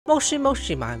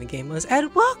Moshi Miami gamers,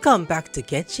 and welcome back to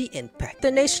Genshin Impact,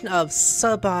 the nation of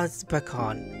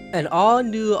Saba's-Bakon. An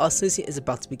all-new season is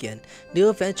about to begin. New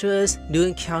adventurers, new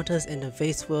encounters in a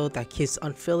vast world that keeps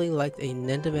on feeling like a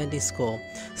never-ending school.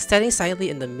 Standing silently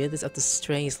in the midst of the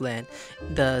strange land,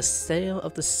 the stadium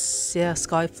of the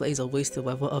sky flames awaits the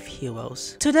level of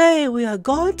heroes. Today we are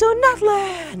going to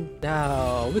Natlan!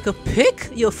 Now, we can pick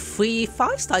your free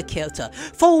 5-star character.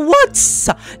 For once,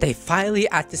 they finally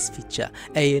add this feature.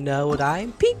 And you know what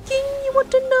I'm picking? You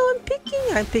want to know I'm picking?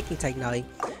 I'm picking Tainari.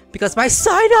 Because my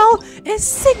Sino is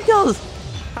single!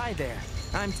 Hi there,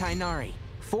 I'm Tainari,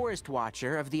 Forest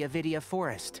Watcher of the Nvidia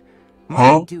Forest.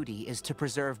 My duty is to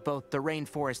preserve both the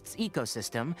rainforest's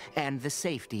ecosystem and the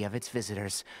safety of its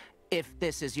visitors. If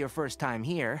this is your first time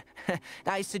here,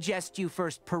 I suggest you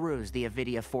first peruse the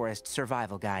Nvidia Forest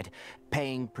Survival Guide,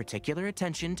 paying particular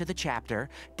attention to the chapter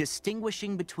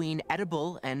distinguishing between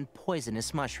edible and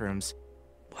poisonous mushrooms.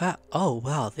 Wow, oh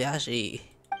wow, they actually...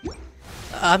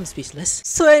 I'm speechless.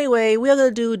 So anyway, we're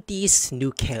gonna do this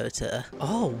new character.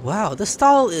 Oh wow, the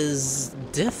style is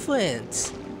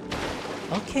different.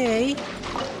 Okay.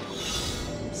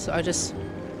 So I just...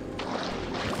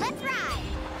 Let's ride.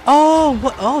 Oh,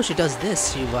 what? Oh, she does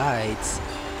this. She rides,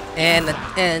 and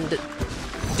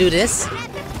do this.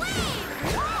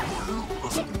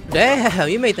 Damn,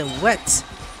 you made them wet.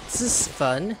 This is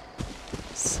fun.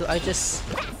 So I just...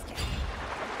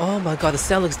 Oh my god, the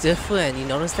sound looks different. You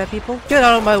notice that, people? Get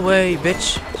out of my way,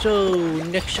 bitch. So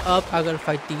next up, I'm gonna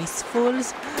fight these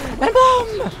fools. And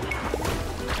boom!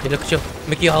 Hey, look at you,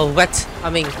 make you all wet.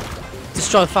 I mean,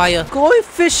 destroy fire. Going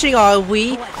fishing, are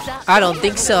we? I don't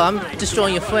think so. I'm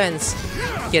destroying your friends.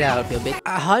 Get out of here, bitch.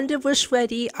 100%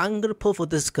 ready. I'm gonna pull for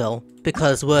this girl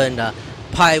because we're in the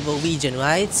Pyro region,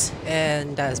 right?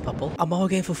 And that is purple. I'm all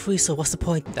game for free, so what's the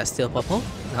point? That's still purple.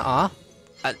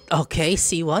 Okay,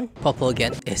 C1. Purple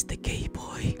again. It's the gay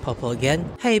boy. Purple again.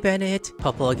 Hey, Bennett.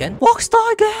 Purple again.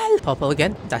 Rockstar girl. Purple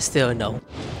again. That's still a no.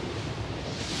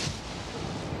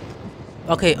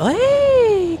 Okay.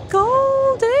 Hey,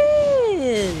 golden.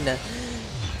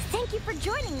 Thank you for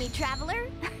joining me, traveler.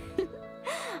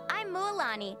 I'm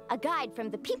Mualani, a guide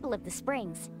from the people of the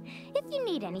Springs. If you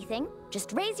need anything,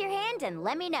 just raise your hand and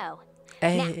let me know.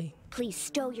 Hey. Now, please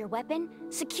stow your weapon,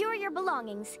 secure your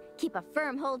belongings, keep a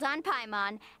firm hold on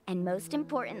Paimon, and most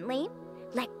importantly,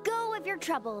 let go of your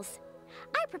troubles.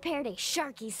 I prepared a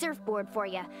sharky surfboard for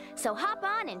you, so hop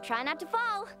on and try not to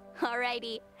fall.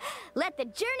 Alrighty, let the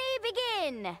journey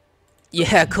begin!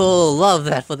 Yeah, cool. Love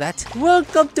that for that.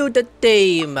 Welcome to the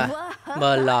team,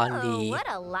 Mualani. What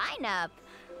a lineup!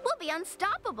 We'll be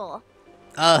unstoppable.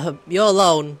 You're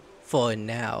alone. For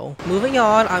now. Moving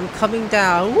on, I'm coming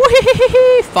down.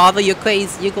 Father, you're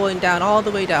crazy. You're going down all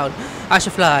the way down. I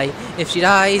should fly. If she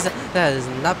dies, that is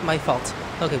not my fault.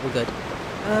 Okay, we're good.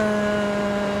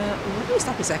 Where do we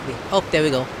stop exactly? Oh, there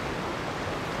we go.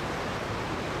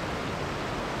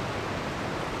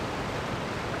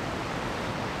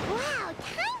 Wow,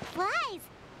 time flies.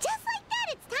 Just like that,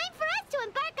 it's time for us to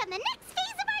embark on the next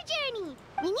phase of our journey.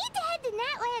 We need to head to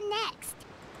Natlan next.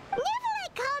 Never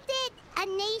called it a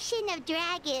nation of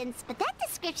dragons, but that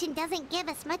description doesn't give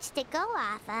us much to go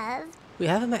off of. We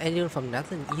haven't met anyone from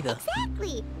Natlan either.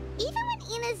 Exactly. Even when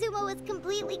Inazuma was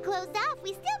completely closed off,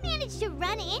 we still managed to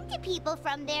run into people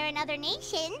from there in other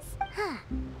nations. Huh.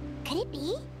 Could it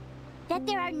be that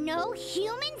there are no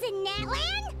humans in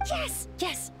Natlan? Yes,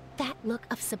 yes. That look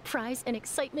of surprise and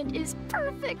excitement is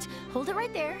perfect. Hold it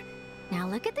right there. Now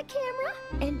look at the camera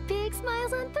and big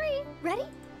smiles on 3. Ready?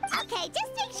 Okay,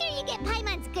 just make sure you get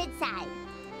Paimon's good side.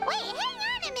 Wait, hang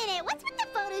on a minute. What's with the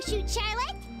photo shoot,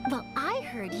 Charlotte? Well, I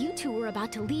heard you two were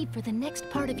about to leave for the next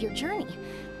part of your journey.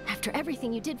 After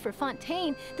everything you did for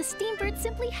Fontaine, the Steambird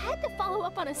simply had to follow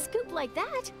up on a scoop like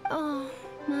that. Oh,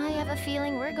 I have a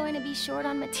feeling we're going to be short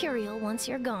on material once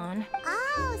you're gone.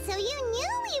 Oh, so you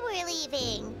knew we were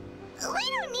leaving. We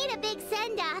don't need a big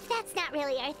send-off. That's not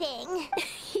really our thing.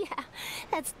 Yeah,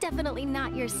 that's definitely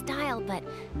not your style, but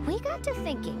we got to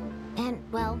thinking. And,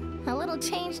 well, a little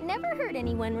change never hurt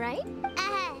anyone, right?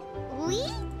 We?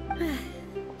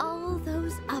 All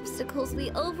those obstacles we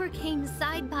overcame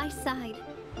side by side.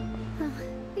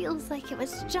 Feels like it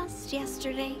was just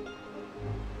yesterday.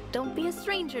 Don't be a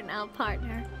stranger now,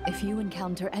 partner. If you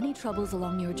encounter any troubles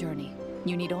along your journey,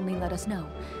 you need only let us know,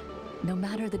 no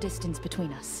matter the distance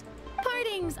between us.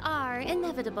 Partings are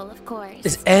inevitable, of course.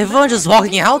 Is everyone just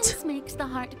walking out? This makes the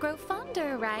heart grow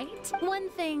fonder, right? One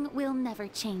thing will never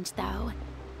change, though.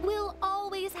 We'll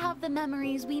always have the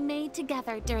memories we made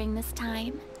together during this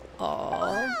time. Aww.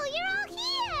 Oh, you're all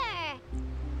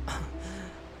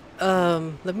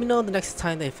here! Let me know the next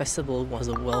time the festival was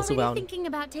Already around. thinking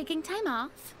about taking time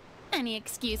off? Any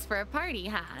excuse for a party,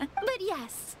 huh? But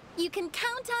yes, you can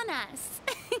count on us.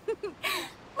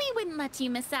 We wouldn't let you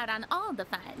miss out on all the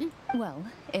fun. Well,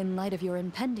 in light of your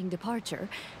impending departure,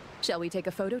 shall we take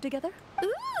a photo together?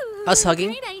 Ooh, Us hugging?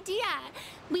 great idea.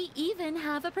 We even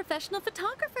have a professional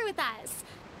photographer with us.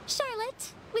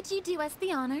 Charlotte, would you do us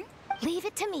the honor? Leave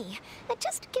it to me.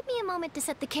 Just give me a moment to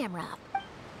set the camera up.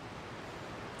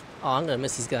 Oh, I'm gonna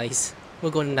miss these guys.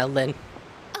 We're going to Natlan.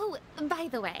 Oh, by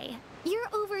the way, you're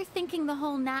overthinking the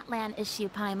whole Natlan issue,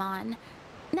 Paimon.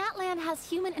 Natlan has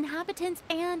human inhabitants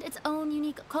and its own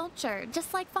unique culture,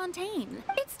 just like Fontaine.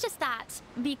 It's just that,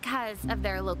 because of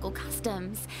their local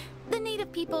customs, the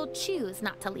native people choose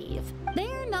not to leave.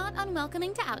 They're not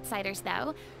unwelcoming to outsiders,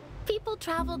 though. People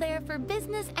travel there for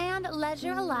business and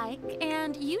leisure alike,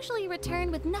 and usually return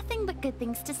with nothing but good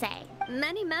things to say.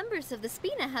 Many members of the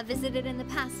Spina have visited in the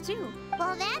past, too.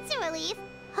 Well, that's a relief.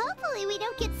 Hopefully we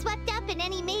don't get swept up in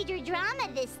any major drama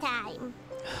this time.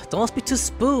 Don't speak to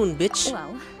Spoon, bitch.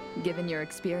 Well, given your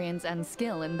experience and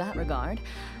skill in that regard,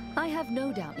 I have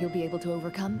no doubt you'll be able to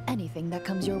overcome anything that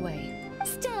comes your way.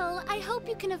 Still, I hope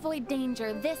you can avoid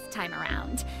danger this time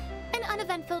around. An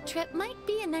uneventful trip might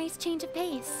be a nice change of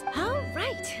pace. All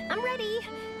right, I'm ready.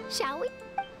 Shall we?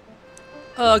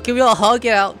 Can we all hug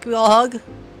it out? Can we all hug?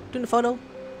 Doing the photo?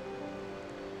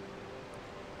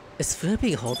 Is Furina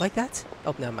being held like that?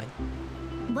 Oh, never mind.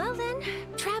 Well then,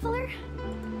 traveler.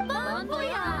 Bon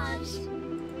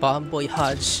voyage! Bon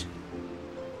voyage.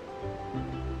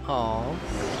 Aww.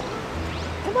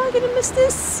 Am I gonna miss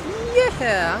this?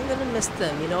 Yeah, I'm gonna miss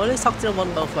them. You know, let's talk to them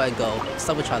one more before I go.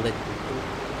 Start with Charlotte.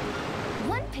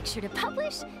 One picture to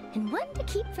publish and one to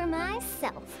keep for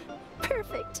myself.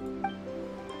 Perfect.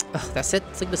 That's it.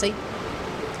 That's like to say.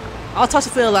 I'll touch the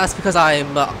Furina last because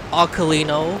I'm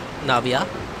Arcolino Navia.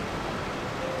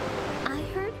 I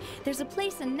heard there's a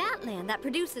place in Natlan that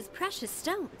produces precious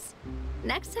stones.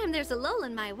 Next time there's a lull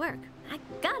in my work, I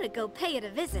gotta go pay it a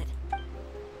visit.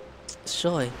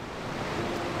 Sure.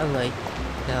 Alright.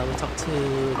 Now we talk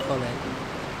to Colin.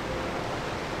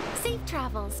 Safe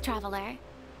travels, traveler.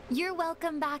 You're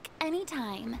welcome back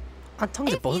anytime. I'm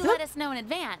talking to If both you of them? let us know in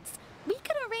advance, we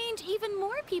could arrange even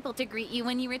more people to greet you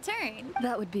when you return.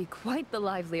 That would be quite the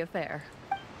lively affair.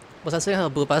 Was I saying her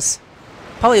boobas?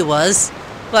 Probably was.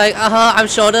 Like, I'm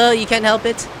shorter, you can't help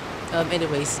it.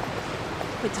 Anyways.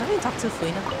 Wait, did I even talk to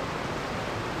Furina?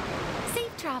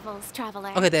 Safe travels,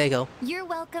 traveler. Okay, there you go. You're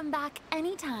welcome back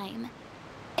anytime.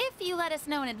 If you let us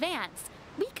know in advance,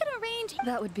 we could arrange...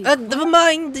 That would be... Never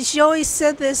mind, she always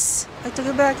said this. I took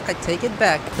it back, I take it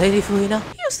back. Lady Furina,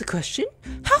 here's the question.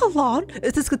 How long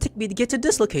is this gonna take me to get to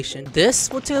this location? This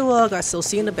will take a while, guys, so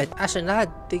see you in a bit. Actually, now I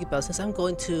think about it, since I'm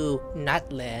going to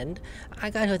Natlan, I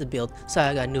got her to build. So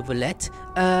I got a new Valette.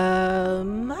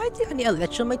 I think I need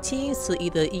Electro on my team, so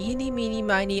either Eeny, Meeny,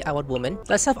 Miny, I want Woman.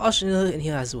 Let's have Oshina in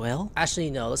here as well.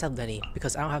 Actually, no, let's have Lenny,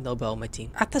 because I don't have no Bell on my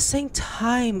team. At the same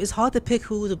time, it's hard to pick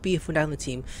who to be for Natlan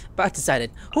team, but I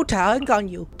decided, who on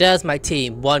you? There's my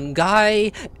team, 1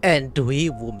 guy and 3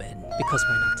 women. Because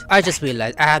why not? I just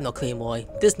realized I have no Claymore.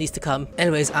 This needs to come.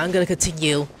 Anyways, I'm gonna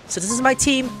continue. So this is my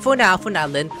team for now, for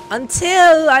Natlan,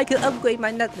 until I can upgrade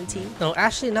my Natlan team. No,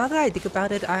 actually, now that I think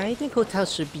about it, I think Hotel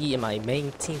should be in my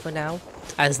main team for now.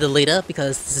 As the leader,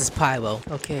 because this is Pyro.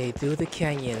 Okay, through the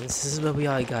canyons. This is where we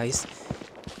are, guys.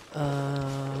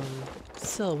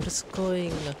 So we're just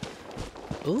going...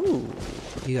 Ooh,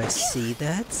 you guys see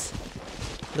that?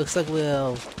 Looks like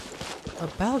we're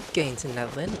about getting to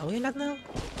Natlan. Are we in Natlan now?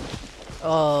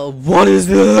 What is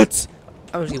that?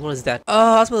 Actually, what is that?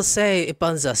 I was supposed to say it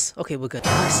burns us. Okay, we're good.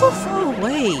 It's so far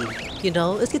away. You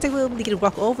know, it's gonna take a little bit to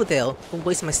walk over there. I'm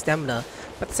wasting my stamina.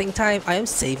 But at the same time, I am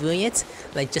savoring it.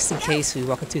 Like, just in case we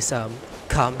walk into some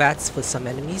combats with some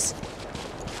enemies.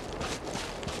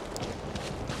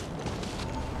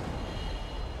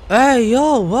 Hey,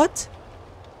 yo, what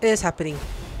is happening?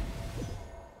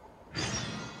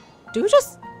 Do we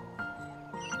just...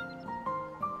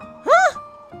 Huh?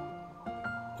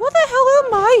 What the hell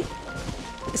am I?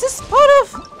 Is this part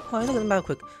of... Oh, look at the map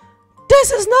quick.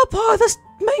 This is not part of this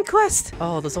main quest!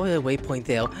 Oh, there's only a waypoint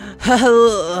there.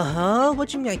 Huh? What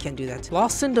do you mean I can't do that?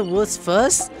 Lost in the woods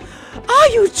first? Are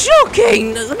you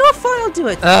joking? No, fine, I'll do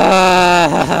it.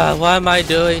 Why am I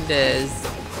doing this?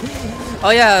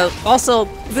 Oh yeah, also,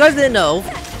 if you guys didn't know,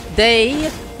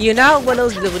 you're now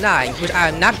Windows level 9, which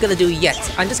I'm not gonna do yet.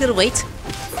 I'm just gonna wait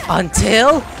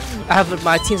until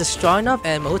my teams are strong enough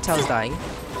and my hotel's dying.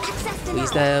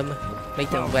 Squeeze them, make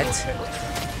them wet.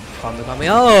 Calm me.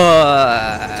 Oh!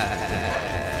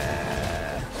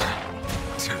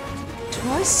 Do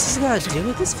I still gotta deal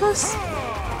with this first?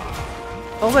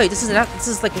 Oh wait, this is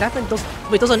like Natlan.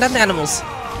 Those are Natlan animals.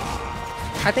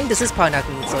 I think this is probably not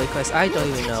going to be because I don't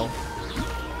even know.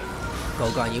 Go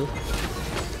on you.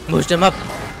 Mush them up.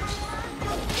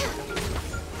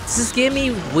 This is giving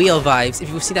me Wheel vibes. If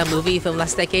you've seen that movie from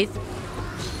last decade.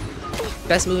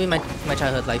 Best movie in my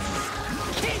childhood life.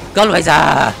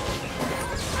 Gunraiser!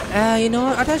 You know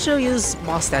what? I should use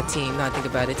Mostat team now I think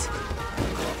about it.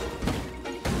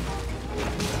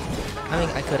 I mean,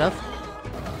 I could have.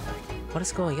 What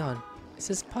is going on? Is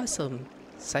this part of some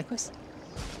side quest?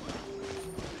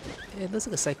 Yeah, it looks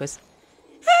like a side quest.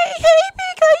 Hey,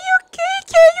 Big, are you okay?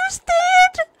 Can you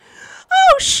stand?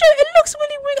 Oh shit, it looks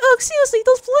really weird. Oh, seriously,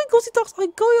 those floating ghosty dogs are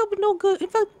going up no good. In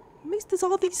fact, makes this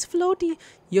all these floaty.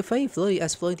 You're very floaty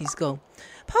as floaties go.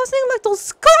 Passing like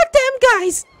those goddamn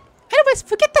guys! Anyways,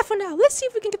 forget that for now. Let's see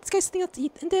if we can get this guy something else to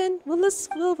eat, and then we'll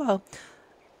it'll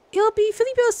be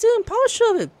feeling better soon. Power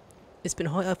sure of it. It's been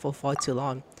hot out for far too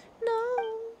long.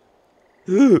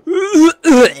 No.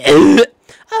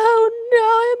 Oh no,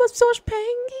 I'm in so much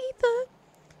pain,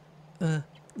 Ether.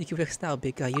 You can rest now,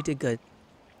 big guy. You did good.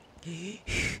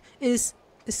 Is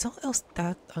something else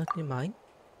that on your mind?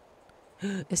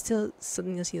 Is there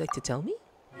something else you'd like to tell me?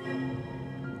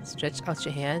 Stretch out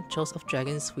your hand, choice of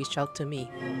dragons, reach out to me.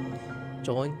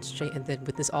 Join straight and then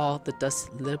witness all, the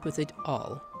dust liberate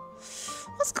all.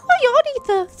 What's going on,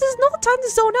 Ether? There's no time to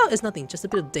zone out. It's nothing, just a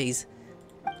bit of daze.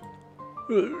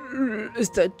 Is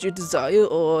that your desire,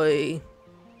 or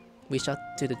reach out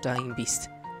to the dying beast?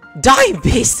 Dying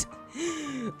beast!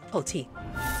 Oh, T.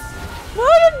 What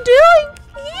are you doing?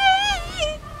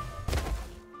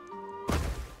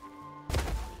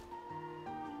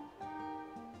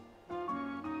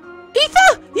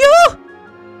 Ether! You!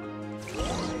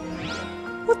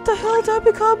 What the hell did I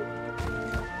become?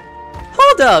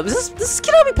 Hold up! This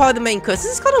cannot be part of the main quest.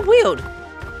 This is kind of weird.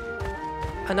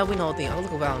 I know we know the thing. I'll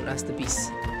look around as the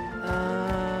beast.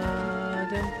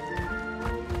 Then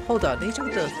hold on. Let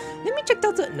me check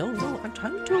out the. No, I'm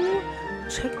trying to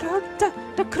check out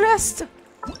the crest.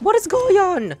 What is going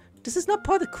on? This is not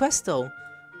part of the quest though.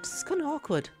 This is kind of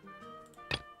awkward.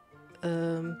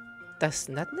 That's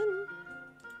Natlan.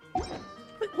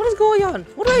 What is going on?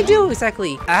 What do I do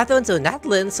exactly? I went to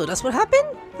Natlan, so that's what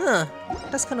happened? Huh.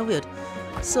 That's kind of weird.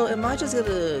 So am I just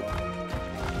gonna...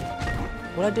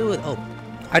 What I do with... Oh.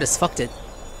 I just fucked it.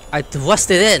 I thrust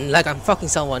it in like I'm fucking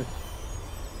someone.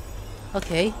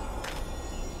 Okay.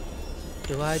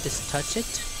 Do I just touch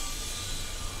it?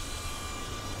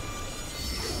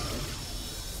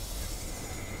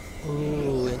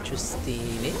 Ooh,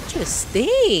 interesting.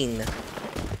 Interesting!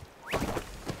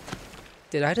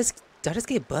 Did I just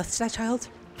give birth to that child?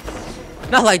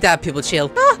 Not like that, people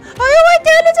chill. Ah, are you right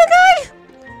there, little guy?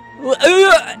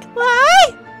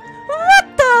 Why? What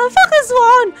the fuck is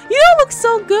wrong? You don't look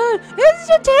so good. Is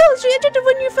your tail? Did you injured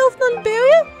when you fell from the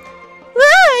barrier?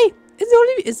 Why?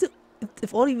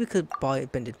 If only we could buy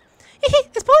it bended.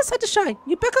 It's part inside to shine.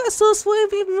 You back out a source for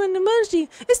even an emergency.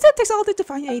 It still takes all day to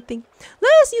find anything.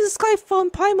 Let us use a Skyphone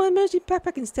Paimon emergency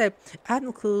backpack instead. I have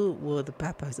no clue where the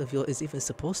backpacks of yours is even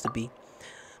supposed to be.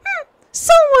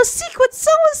 Someone's secret,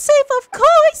 someone's safe, of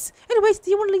course! Anyways,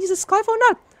 do you want to use a Skyphone or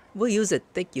not? We'll use it.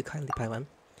 Thank you kindly, Paimon.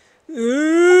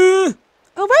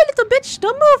 Alright, little bitch,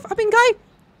 don't move, up in guy.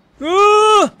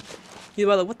 You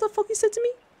brother, what the fuck you said to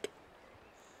me?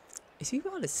 Is he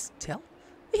on his tail?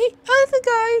 Other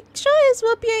guy, sure is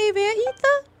well behaved,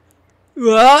 Ether.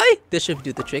 Right? This should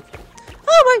do the trick.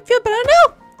 Alright, feel better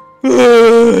now.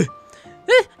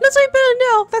 Let's way better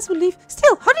now, that's relief.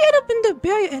 Still, how do you end up in the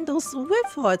barrier and those web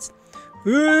forts? Do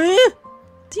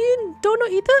you don't know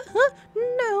either? Huh?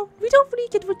 No, we don't really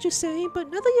get what you're saying,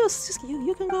 but now that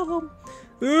you can go home.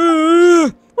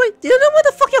 Wait, do you know where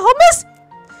the fuck your home is?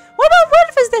 What about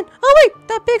Redfist then? Oh wait,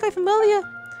 that big guy familiar.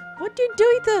 What do you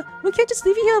do either? We can't just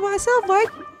leave you here by ourselves, right?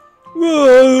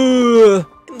 It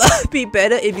might be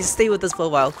better if you stay with us for a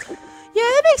while. Yeah,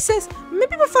 that makes sense.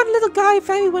 Maybe we'll find a little guy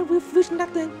family when we've reached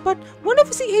Natlan, but what if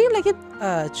we see anything like it?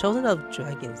 Chosen of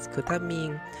dragons. Could that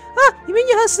mean... Ah, you mean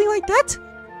you're hustling like that?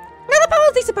 Now the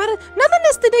power thinks about it. Natlan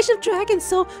is the nation of dragons,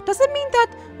 so does that mean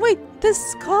that... Wait,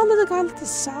 this call little guy like the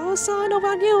sour sign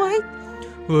around here, right?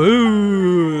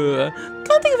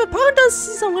 Can't think of a power does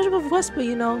see so much of a whisper,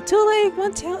 you know. Too late,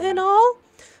 one tail and all.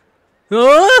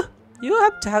 You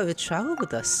have to have a travel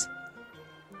with us.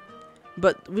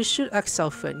 But we should ask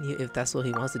our friend here if that's what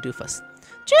he wants to do first.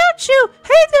 Choo-choo!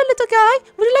 Hey there, little guy!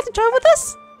 Would you like to travel with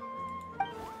us?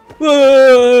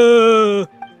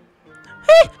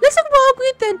 Hey, let's talk about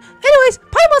Green then. Anyways,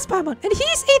 Paimon's Paimon, and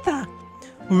he's Aether.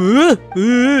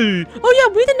 Oh yeah,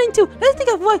 breathing name too. Let's think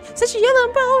of one. Since you're yellow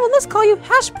and brown, well, let's call you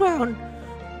Hash Brown.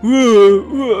 What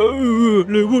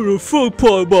the fuck,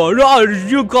 Paimon?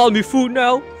 You call me food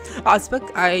now? I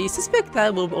suspect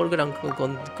that will all go down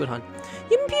good hunt.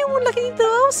 You won't like Ether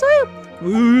also?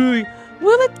 Ooh,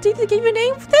 will it Ether give you a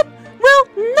name for that? Well,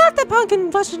 not that pumpkin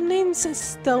Russian name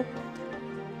says though.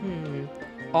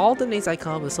 All the names I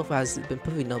come up with so far has been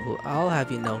perfectly noble. I'll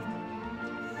have you know.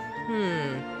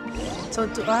 So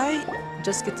do I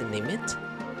just get to name it?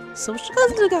 So what should I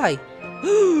do to the guy?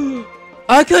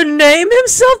 I can name him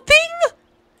something?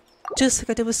 Just like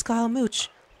I did with Sky Mooch.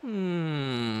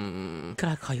 Can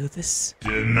I call you this?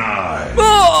 Denied.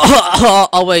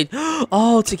 Oh wait.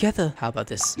 All together. How about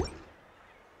this? What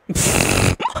the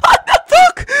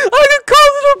fuck? I can call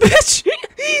little bitch.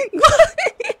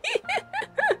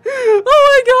 Oh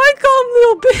my god, I call him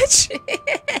little bitch.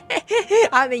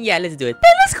 I mean, yeah, let's do it.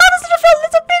 Then let's call this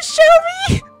little bitch, shall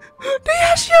we? They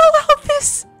actually allow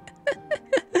this.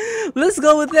 Let's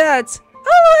go with that.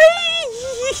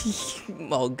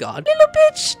 Oh god. Little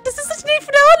bitch. This is such a name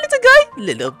for now, little guy.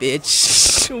 Little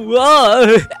bitch.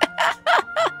 Whoa.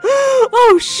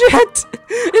 Oh shit.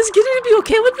 Is Gideon be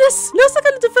okay with this? Looks like a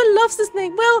little friend loves this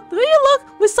name. Well, the way you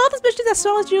look, we saw this mission that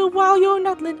surrounds you while you're in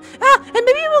Natlan. And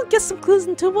maybe we'll get some clues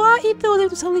into why Ether was able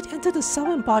to suddenly enter the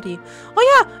southern body. Oh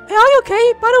yeah, are you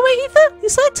okay? By the way, Ether, you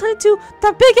said turn into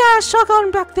that big ass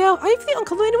shotgun back there. Are you feeling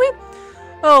uncomfortable anyway?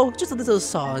 Oh, just a little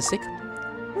sick.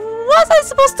 What was I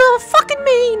supposed to fucking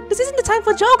mean? This isn't the time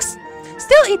for jokes.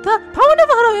 Still, Ether, Power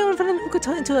never heard of anyone who could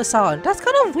turn into a Sauron. That's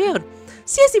kind of weird.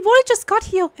 Seriously, we only just got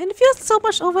here, and it feels so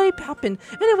much already happened.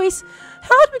 Anyways,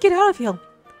 how did we get out of here?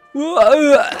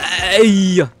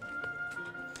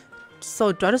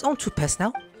 So, do I just own 2 pets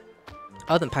now?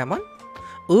 Other than Paimon?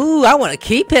 Ooh, I want to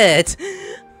keep it.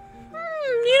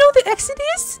 You know what the exit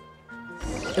is?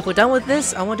 If we're done with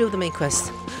this, I want to do the main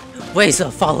quest. Where's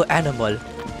the follow animal?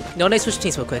 No, let's switch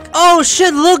teams real quick. Oh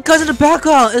shit, look guys in the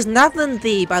background! It's Natlan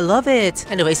Thief, I love it!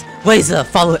 Anyways, where's the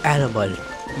follow animal?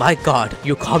 My god,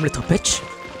 you calm little bitch?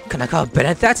 Can I call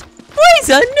Bennett that?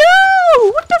 Razor,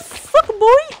 no! What the fuck,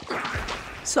 boy?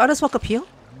 So I just walk up here?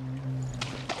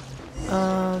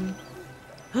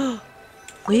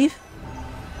 Leave?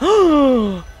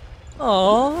 Oh,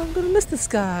 I'm gonna miss this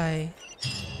guy.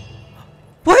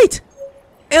 Wait!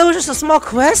 It was just a small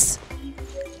quest?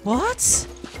 What?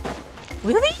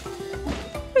 Really?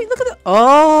 Wait, look at that.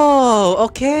 Oh,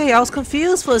 okay. I was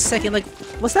confused for a second. Like,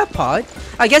 what's that part?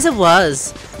 I guess it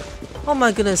was. Oh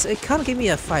my goodness, it kind of gave me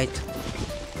a fight.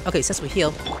 Okay, since we're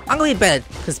here, I'm gonna be Bennett,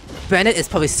 because Bennett is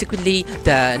probably secretly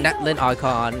the Natlan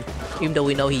Archon, even though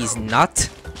we know he's not.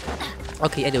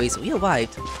 Okay, anyways, we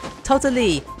arrived.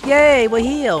 Totally! Yay, we're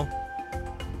here!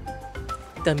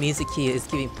 The music here is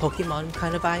giving Pokemon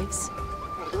kind of vibes.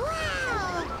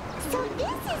 Wow! So this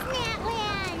is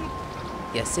Natlan!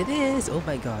 Yes, it is. Oh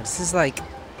my god, this is like...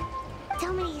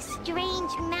 So many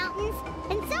strange mountains,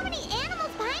 and so many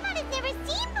animals Paimon has never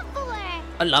seen before!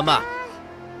 a llama.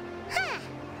 Huh.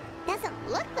 Doesn't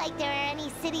look like there are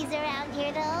any cities around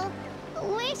here, though.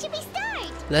 Where should we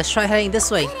start? Let's try heading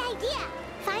this way. Good idea.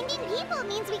 Finding people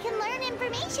means we can learn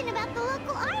information about the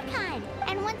local Archon.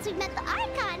 And once we've met the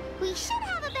Archon, we should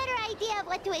have a better idea of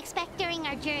what to expect during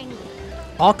our journey.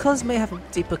 Archons may have a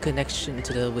deeper connection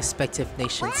to the respective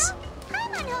nations. Well,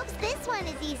 Paimon hopes this one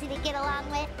is easy to get along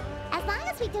with. As long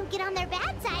as we don't get on their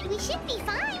bad side, we should be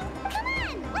fine. Come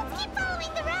on, let's keep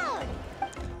following the road.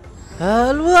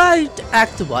 Alright,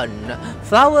 Act 1.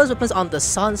 Flowers weapons on the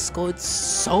sun-scored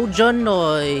sojourn,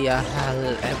 or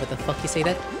however the fuck you say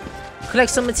that.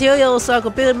 Collect some materials so I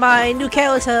can build my new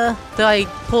character that I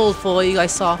pulled for you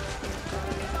guys saw.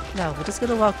 Now, we're just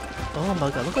gonna walk... Oh my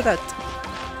god, look at that.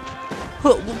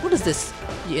 What is this?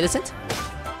 You innocent?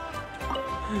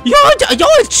 You're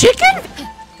a chicken?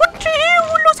 What the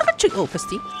hell? Looks like a chicken. Oh, press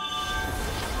T.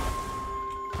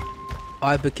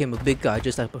 I became a big guy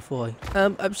just like before.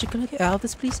 Can I get out of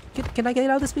this, please? Can I get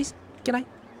out of this, please? Can I?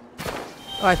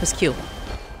 Alright, press Q.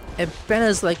 And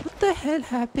Benna's like, what the hell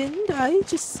happened? I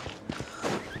just...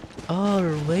 Oh,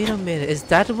 wait a minute. Is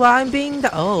that why I'm being the...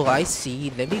 Oh, I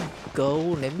see. Let me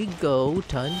go.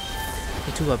 Turn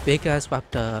into a big ass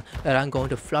raptor. And I'm going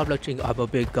to flop like I'm a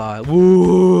big guy.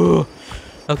 Woo!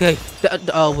 Okay.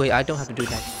 Oh, wait. I don't have to do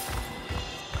that.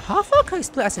 How far can I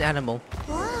split as an animal?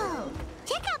 Whoa!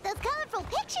 Check out those colorful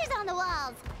pictures on the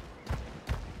walls.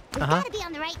 We gotta be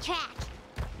on the right track.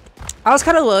 I was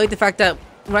kind of worried the fact that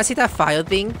when I see that fire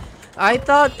thing, I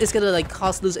thought it's gonna like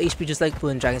cost lose HP just like Blue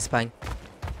and Dragon Spine.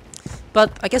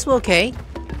 But I guess we're okay.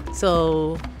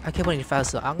 So I can't wait any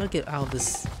faster. So I'm gonna get out of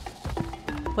this.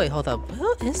 Wait, hold up.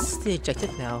 What is the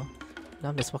objective now? Now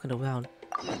I'm just walking around.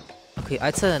 Okay,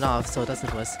 I turn it off so it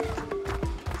doesn't worse.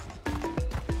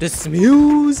 This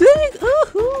music!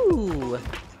 Ooh!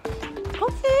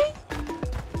 Okay.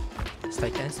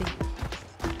 Start dancing.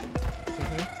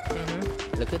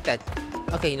 look at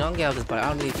that. Okay, you know, I'm getting out of this part. I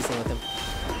don't need to do something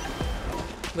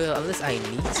with him. Well, unless I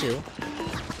need to.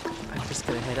 I'm just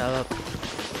gonna head up.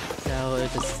 Now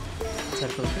just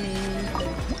teleport in.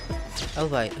 Oh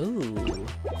right, ooh.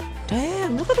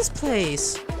 Damn, look at this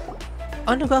place!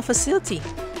 Underground facility.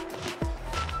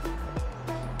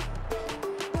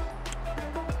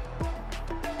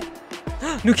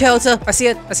 New character! I see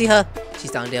it! I see her!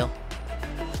 She's down there.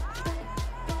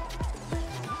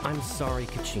 I'm sorry,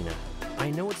 Kachina. I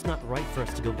know it's not right for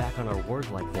us to go back on our word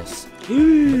like this. But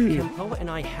Kimpo and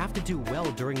I have to do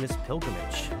well during this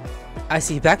pilgrimage. I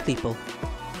see black people.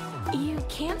 You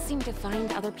can't seem to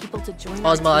find other people to join Oh,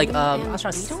 our it's more like, team, I and was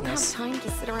trying to we don't have yes. time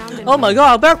to sit around and Oh my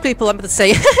god, black people, I'm about to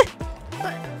say.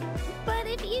 But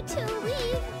if you two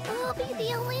leave, I'll be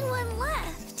the only one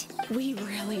left. We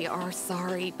really are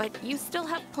sorry, but you still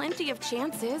have plenty of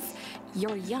chances.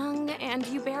 You're young, and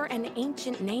you bear an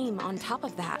ancient name on top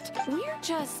of that. We're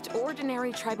just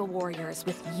ordinary tribal warriors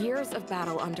with years of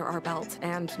battle under our belt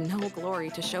and no glory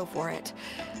to show for it.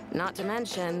 Not to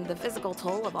mention the physical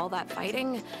toll of all that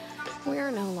fighting.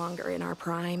 We're no longer in our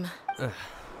prime.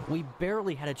 We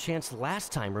barely had a chance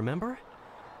last time, remember?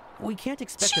 We can't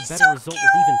expect a better result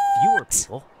with even fewer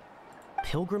people.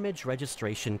 Pilgrimage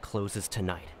registration closes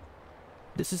tonight.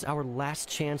 This is our last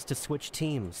chance to switch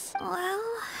teams. Well,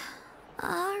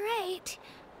 alright.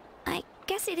 I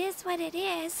guess it is what it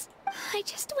is. I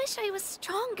just wish I was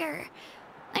stronger.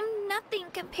 I'm nothing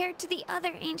compared to the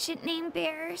other ancient name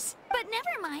bearers. But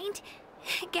never mind.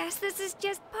 Guess this is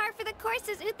just par for the course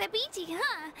as Utabiti,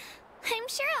 huh? I'm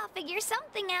sure I'll figure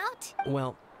something out.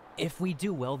 Well, if we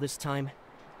do well this time,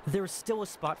 there's still a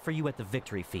spot for you at the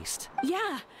victory feast.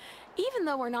 Yeah, even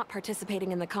though we're not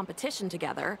participating in the competition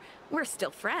together, we're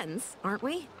still friends, aren't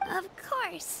we? Of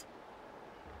course.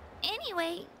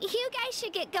 Anyway, you guys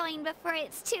should get going before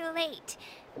it's too late.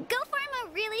 Go form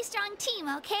a really strong team,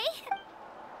 okay?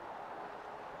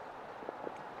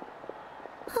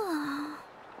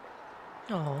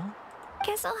 Oh.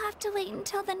 Guess I'll have to wait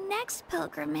until the next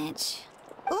pilgrimage.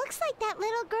 Looks like that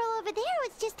little girl over there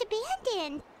was just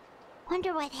abandoned.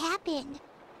 Wonder what happened.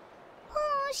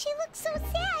 Oh, she looks so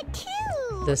sad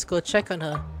too. Let's go check on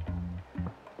her.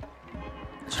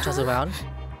 She turns around.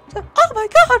 Oh my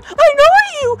god, I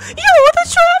know you! You're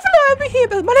the traveler over here!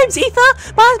 But my name's Ether!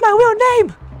 That's my real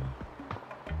name!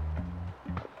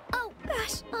 Oh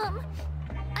gosh,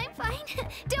 I'm fine.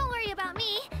 Don't worry about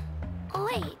me.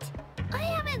 Wait, I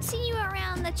haven't seen you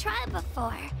around the tribe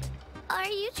before. Are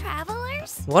you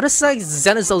travelers? What is like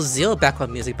Zenitsu Zero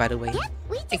background music, by the way? Yep,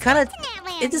 we just It kind of, went to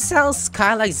Natlan. it just sounds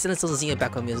kind of like Zenitsu Zero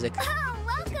background music. Oh,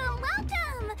 welcome,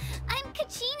 welcome. I'm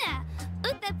Kachina.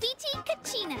 Utabiti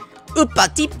Kachina.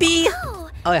 Upatipi! Oh,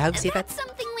 Oh, how do you say that? that's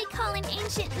something we call an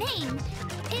ancient name.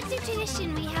 It's a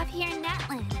tradition we have here in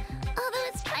Natlan, although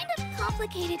it's kind of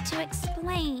complicated to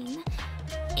explain.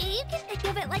 You can think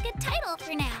of it like a title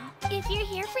for now. If you're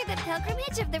here for the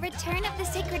pilgrimage of the return of the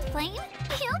sacred flame,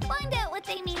 you'll find out what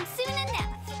they mean soon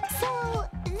enough. So,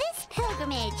 this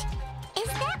pilgrimage, is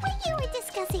that what you were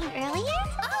discussing earlier?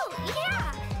 Oh,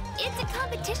 yeah! It's a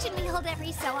competition we hold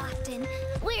every so often,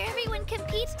 where everyone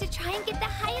competes to try and get the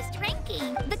highest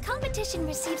ranking. The competition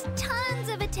receives tons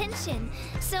of attention,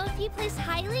 so if you place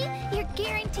highly, you're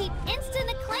guaranteed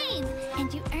instant acclaim,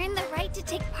 and you earn the right to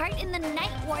take part in the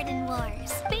Night Warden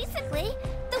Wars. Basically,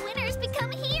 the winners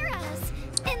become heroes,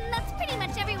 and that's pretty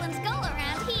much everyone's goal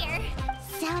around here.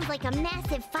 Sounds like a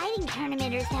massive fighting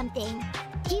tournament or something.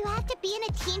 Do you have to be in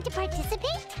a team to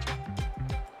participate?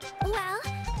 Well,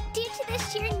 due to the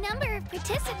sheer number of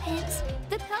participants,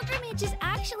 the pilgrimage is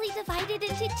actually divided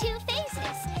into two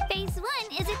phases. Phase 1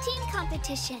 is a team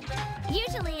competition.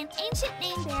 Usually an ancient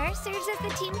name bearer serves as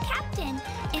the team captain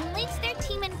and leads their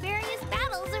team in various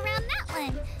battles around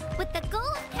Natlan, with the goal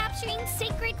of capturing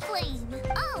Sacred Flame.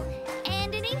 Oh,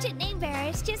 and an ancient name bearer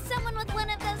is just someone with one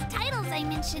of those titles I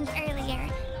mentioned earlier.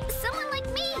 Someone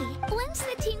like me. Once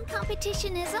the team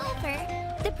competition is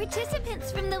over, the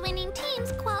participants from the winning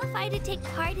teams qualify to take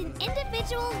part in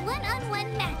individual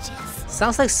one-on-one matches.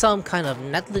 Sounds like some kind of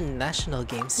Natlan national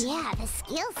games. Yeah, the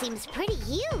scale seems pretty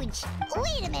huge.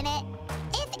 Wait a minute.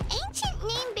 If ancient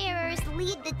name bearers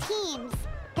lead the teams,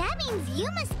 that means you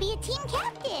must be a team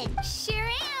captain. Sure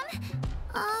am.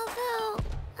 Although,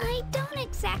 I don't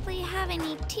exactly have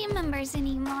any team members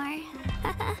anymore.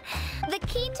 The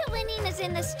key to winning is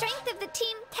in the strength of the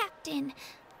team captain.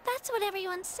 That's what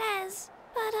everyone says.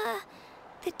 But,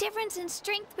 the difference in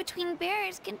strength between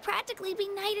bearers can practically be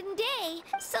night and day.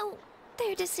 So,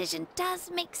 their decision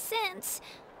does make sense.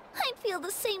 I'd feel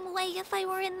the same way if I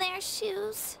were in their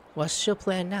shoes. What's your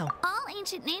plan now? All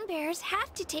ancient name bearers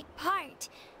have to take part.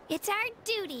 It's our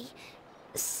duty.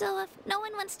 So if no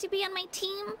one wants to be on my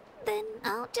team, then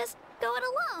I'll just go it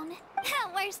alone.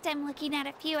 At worst, I'm looking at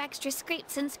a few extra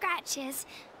scrapes and scratches.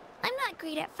 I'm not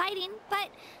great at fighting, but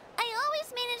I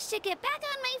always manage to get back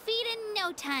on my feet in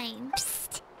no time.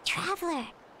 Psst, Traveler.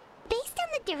 Based on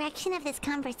the direction of this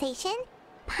conversation,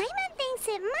 Paimon thinks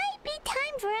it might be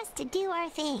time for us to do our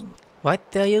thing.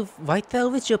 Right there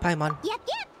with you, Paimon. Yep.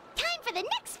 Time for the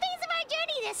next phase of our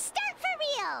journey to start for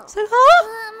real. So,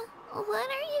 huh? What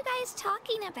are you guys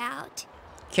talking about?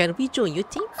 Can we join your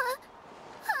team?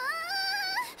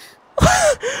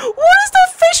 What is the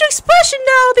facial expression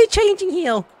now they're changing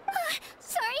here?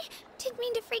 Sorry, didn't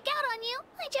mean to freak out on you.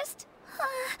 I just...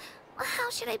 how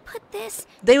should I put this?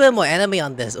 They went more anime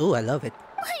on this. Oh, I love it.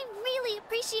 I really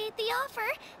appreciate the offer.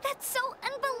 That's so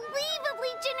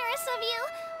unbelievably generous of you.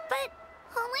 But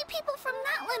only people from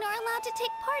Natlan are allowed to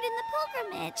take part in the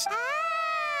pilgrimage.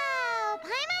 Oh,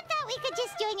 Paimon thought we could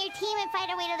just join your team and fight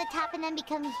our way to the top and then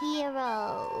become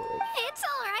heroes. It's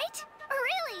alright.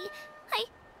 Really.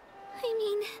 I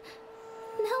mean,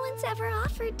 no one's ever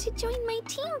offered to join my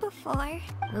team before.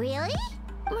 Really?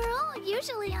 We're all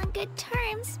usually on good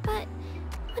terms, but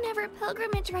whenever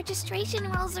pilgrimage registration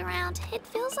rolls around, it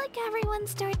feels like everyone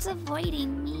starts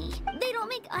avoiding me. They don't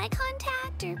make eye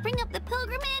contact or bring up the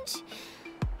pilgrimage.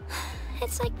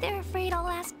 It's like they're afraid I'll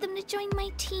ask them to join my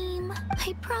team.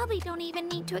 I probably don't even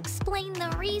need to explain the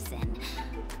reason.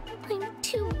 I'm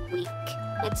too weak.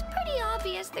 It's pretty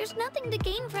obvious there's nothing to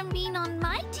gain from being on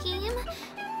my team.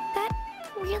 That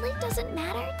really doesn't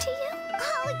matter to you?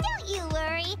 Oh, don't you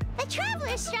worry. The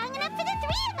Traveler's strong enough for the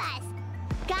three of us.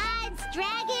 Gods,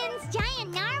 dragons,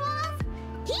 giant narwhals.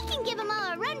 He can give them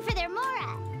all a run for their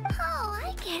Mora. Oh,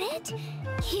 I get it.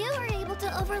 You were able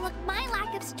to overlook my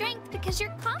lack of strength because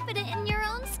you're confident in your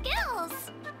own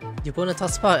skills. You won a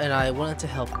tough spot and I wanted to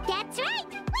help. That's right.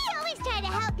 We always try to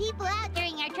help people out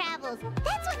during our travels.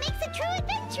 That's what makes a true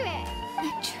adventurer.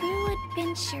 A true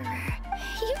adventurer.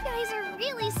 You guys are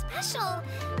really special.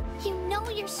 You know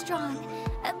you're strong,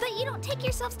 but you don't take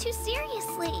yourselves too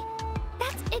seriously.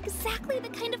 That's exactly the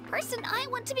kind of person I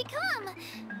want to become.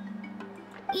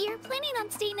 You're planning on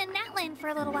staying in Natlan for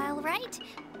a little while, right?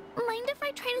 Mind if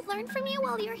I try to learn from you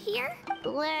while you're here?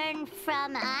 Learn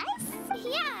from us?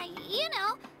 Yeah, you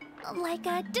know, like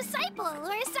a disciple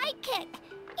or a sidekick.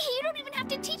 You don't even have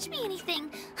to teach me anything.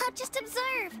 I'll just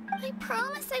observe. I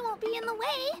promise I won't be in the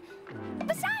way.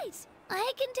 Besides,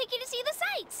 I can take you to see the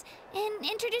sights and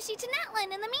introduce you to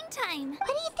Natlan in the meantime. What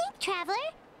do you think, Traveler?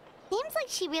 Seems like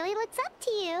she really looks up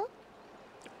to you.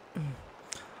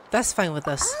 That's fine with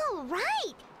us. Oh,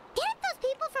 right. Didn't those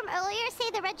people from earlier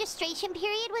say the registration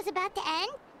period was about to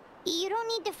end? You don't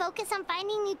need to focus on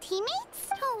finding new teammates?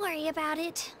 Don't worry about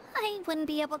it. I wouldn't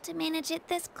be able to manage it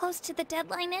this close to the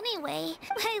deadline anyway.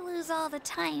 I lose all the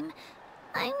time.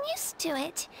 I'm used to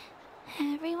it.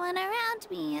 Everyone around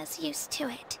me is used to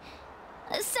it.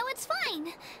 So it's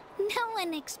fine. No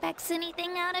one expects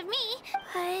anything out of me.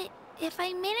 But if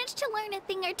I manage to learn a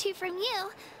thing or two from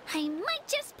you, I might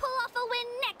just pull off a win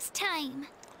next time.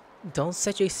 Don't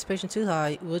set your expectation too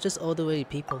high. We're just older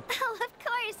people. Oh, of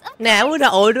course. Nah, we're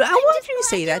not older. I want you to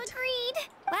say that. Agreed.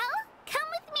 Well, come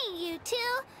with me, you two.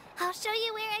 I'll show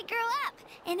you where I grew up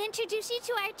and introduce you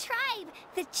to our tribe,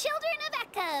 the Children of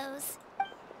Echoes.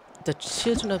 The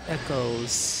Children of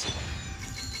Echoes.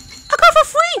 I got for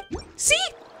free! See?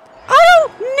 I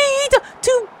don't need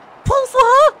to pull for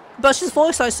her! But she's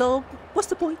voice eye, so what's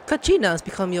the point? Kachina has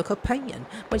become your companion.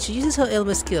 When she uses her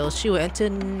element skills, she will enter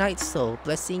Night Soul,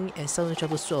 Blessing, and Southern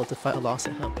Trouble Stroll to fight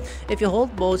alongside her. If you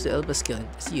hold both the element skill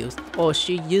is used, or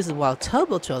she uses while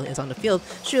Turbo Troller is on the field,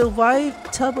 she will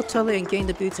revive Turbo Troller and gain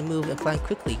the ability to move and fly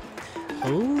quickly.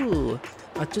 Ooh.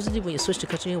 Additionally, when you switch to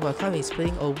Kachina while climbing,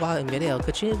 splitting, or while in midair,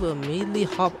 Kachina will immediately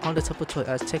hop on the Turbo Troller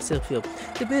as it takes to the field.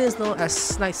 The ability is known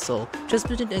as Night Soul.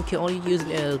 Transmutant and can only use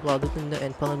in air while Lumine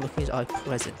and Polar mechanics are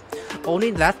present.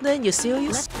 Only Natlan? You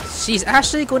serious? She's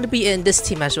actually going to be in this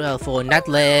team as well for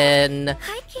Natlan.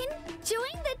 I can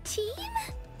join the team?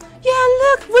 Yeah,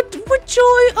 look, with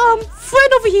Joy,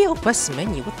 friend over here. Quest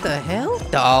menu, what the hell?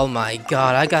 Oh my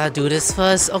god, I gotta do this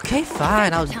first. Okay,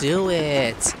 fine, I'll do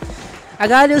it. I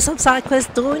gotta do some side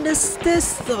quests doing this.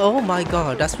 Oh my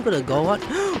god, that's what we're gonna go on.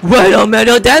 Wait a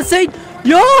minute, dancing!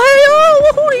 Yo, hey,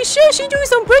 yo! Holy shit, she doing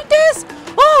some breakdance?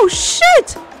 Oh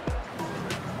shit!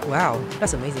 Wow,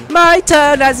 that's amazing. My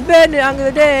turn has been, I'm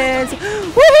gonna dance.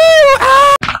 Woohoo!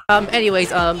 Ah! Anyways,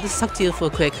 this is talk to you for a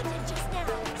quick.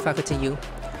 If I continue.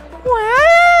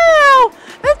 Wow!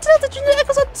 After the junior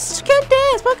episodes can't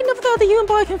dance, but without the human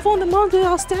body can form the monster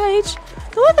on stage.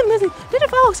 The other music, little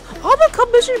folks, all the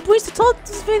competition brings the thought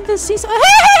to the scene. Hey,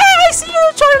 I see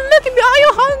you trying to look at me. Are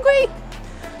you hungry?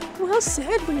 well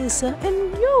said, Vanessa.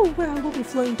 And yo, well, we'll be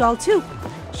floating dog too.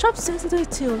 Sharp sensitive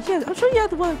too. Yeah, I'm sure you have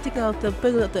the one to take out the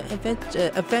bigger of the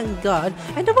avant-garde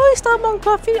and the very star among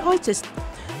graffiti artists.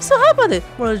 So how about it?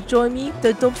 Wanna join me,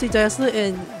 the Dopesy Dazzler,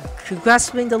 in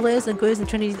grasping the layers and greatest and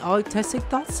Trinity's artistic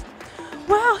thoughts?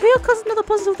 Wow, here comes another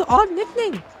person with the odd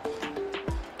nickname.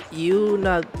 You're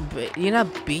not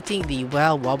beating the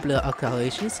WoW Wobbler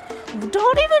calculations.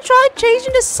 Don't even try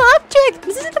changing the subject!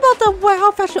 This isn't about the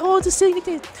WoW fashion or the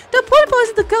signature. The point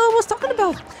is the girl was talking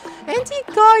about.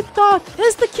 Anti-guard thought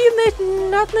is the cute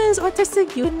Natlan's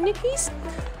artistic uniqueness.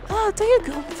 Ah, there you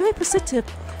go, very perceptive.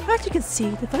 As you can see,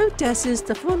 the very dances,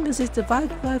 the fun music, the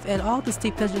vibe life, and all the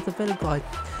steep pleasure of the better guard.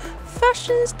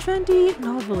 Fashions, trendy,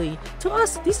 novelty. To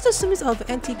us, these are the symbols of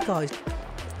antique guards.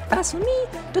 As for me,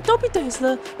 the Dopey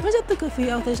Dazzler, raise up the graffiti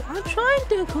outlets, I'm trying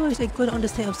to encourage a good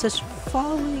understanding of such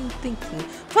following thinking.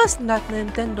 First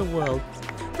Natlan, then the world.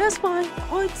 That's why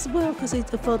arts will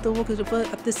consider the workers of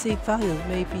artistic value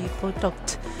may be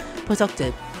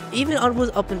productive, even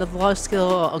onwards up in the large scale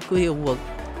or agree work.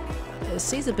 It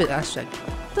seems a bit abstract.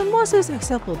 The more serious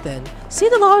example then, see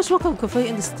the large work of graffiti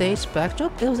in the stage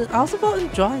backdrop? It was also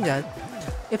about drawing that.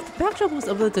 If the backdrop was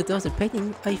able to a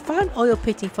painting, a fine oil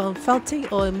painting from Fountain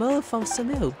or a mural from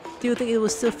Samuel, do you think it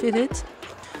would still fit it?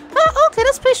 Ah, okay,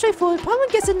 that's pretty straightforward.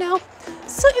 Paimon gets it now.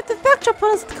 So if the backdrop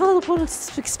was colorful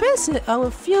is expensive, I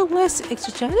would feel less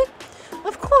exaggerated?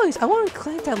 Of course, I won't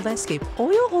claim that landscape.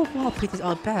 Oil or wall paintings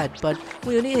are bad, but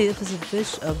when you need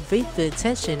a vivid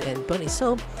tension and burning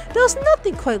soul, there's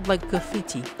nothing quite like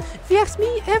graffiti. If you ask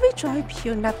me, every tribe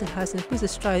here in Natlan has increased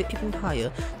its stride even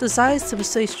higher, desires to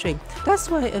stay straight. That's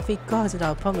why every guards in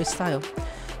our primary style.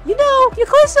 You know, you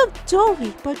call yourself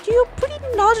Joey, but you're pretty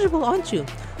knowledgeable, aren't you?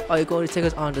 Are you going to take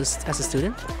us on this as a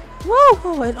student?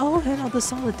 Whoa, and all hand on the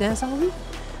solid dance, are we?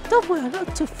 Don't worry, I'm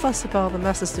not too fussed about the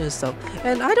master student stuff,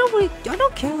 and I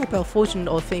don't care about fortune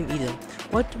or fame either.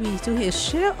 What we do here is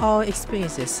share our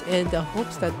experiences in the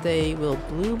hopes that they will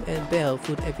bloom and bear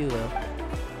fruit everywhere.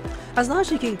 As long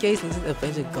as you can engage in the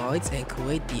adventure guides and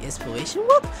create the inspiration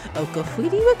work of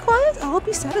graffiti required, I'll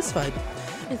be satisfied.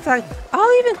 In fact,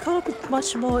 I'll even come up with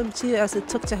much more material as it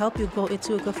took to help you go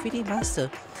into a graffiti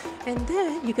master. And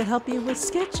then you can help me with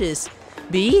sketches.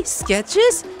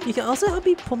 Sketches? You can also help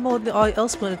me promote the art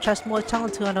elsewhere and attract more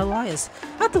talent to an alliance.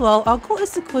 After all, our goal is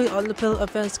to create unlimited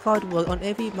advanced card work on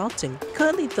every mountain.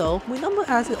 Currently though, we number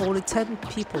as only 10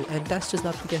 people, and that's just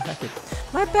not being happen.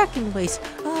 My back and waist,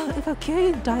 if I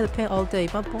carry and dye the paint all day,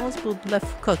 my bones will be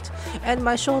left cooked, and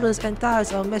my shoulders and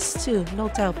thighs are a mess too, no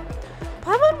doubt.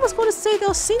 Paimon was going to say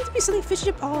there seems to be something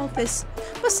fishy about all of this,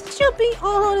 but since you're being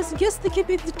all honest, yes, they can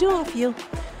be able to do of you.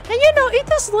 And you know,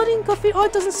 Ether's learning graffiti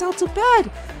art doesn't sound too bad.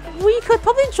 We could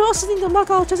probably draw something to mark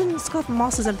out doesn't scuff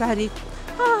monsters and baddie.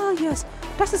 Ah, yes,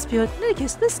 that's the spirit. In any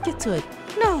case, let's get to it.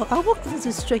 Now, our work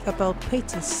isn't straight about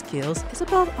painting skills, it's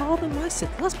about all the mindset.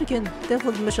 Let's begin.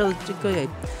 Therefore, the measure to grade.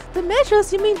 The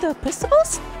measures? You mean the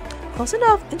principles? Close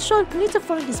enough. In short, we need to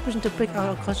find the expression to break out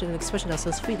our culture and express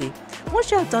ourselves freely.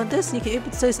 Once you have done this, you can able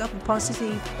to stay up upon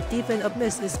seeing even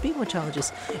amidst its speedrun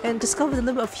challenges and discover the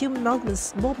limit of human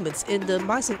movements in the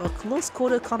mindset of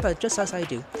close-quarter combat just as I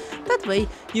do. That way,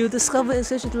 you discover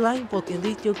essentially the line book and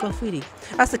lead your graffiti.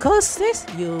 As the color states,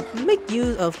 you make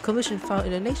use of commission found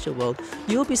in the nature world.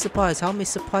 You'll be surprised how many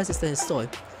surprises there in store.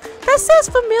 That sounds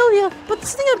familiar, but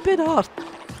this thing a bit off.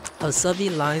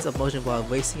 Observing lines of motion while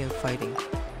racing and fighting.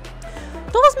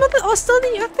 Those methods are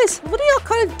stunning ethics, but they are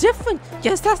kind of different.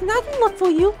 Yes, that's nothing left for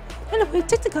you. Anyway,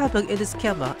 take the guidebook in this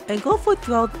camera and go for it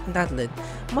throughout Natlan.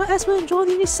 Might as well enjoy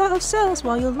the inside of cells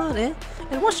while you learn it.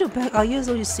 And once you're back, I'll use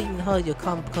all you see and heard your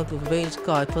come to a ranged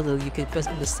guide puzzle you can best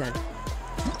understand.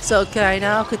 So can I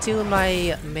now continue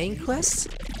my main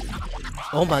quest?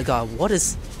 Oh my god, what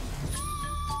is...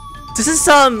 This is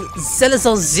some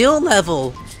Zenithal Zero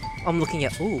level! I'm looking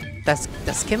at... Ooh, that's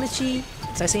Kimichi.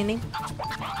 Did I say anything?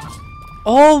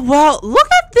 Oh wow, look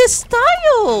at this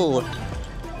style!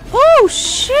 Oh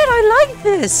shit, I like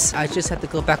this! I just have to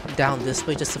go back down this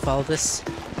way just to follow this.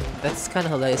 That's kind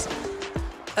of hilarious.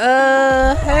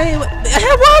 Hey,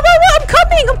 whoa,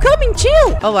 I'm coming,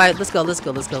 chill! Alright, let's go. Oh, let's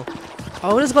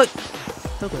go.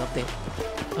 Don't go up there.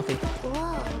 Okay.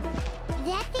 Whoa,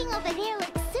 that thing over there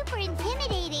looks super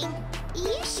intimidating.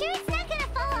 You sure it's not gonna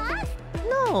fall off?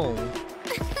 No.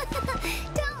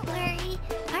 Don't worry.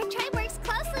 Our tribe works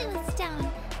closely with stone.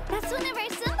 That's one of our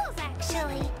symbols,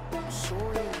 actually.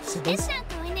 It's not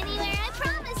going anywhere, I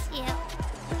promise you.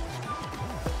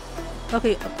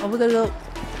 Okay, are we gonna go?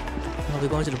 Oh, we're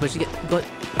going to the bridge again.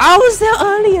 I was there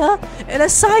earlier in a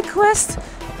side quest.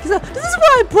 This is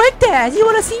why I break dance. You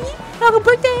wanna see me? I can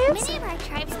break dance. Many of our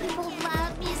tribes people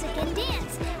love music and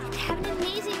dance and have an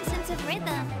amazing sense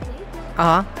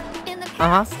In the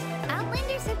past,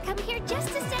 Outlanders have come here just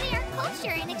to study our culture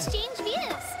and exchange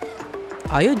views.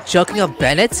 Are you joking about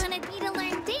Bennett? Wanted me to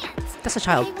learn dance. That's a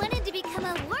child. I wanted to become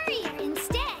a warrior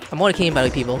instead. I'm only kidding about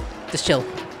it, people. Just chill.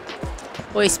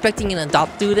 We're expecting an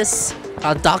adult do this?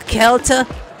 A dog character?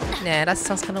 Nah, that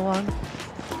sounds kinda wrong.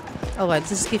 Oh wait, let's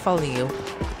just keep following you.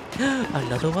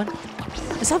 Another one?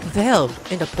 It's a veil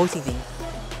in the pointing thing.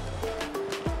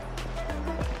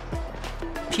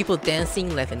 People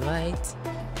dancing left and right.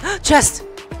 Chest!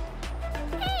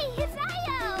 Hey, it's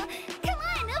Ayo! Come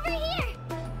on, over here!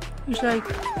 He's like,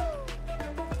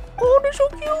 oh, they're so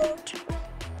cute!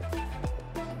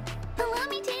 Allow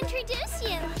me to introduce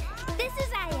you. This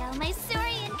is Ayo, my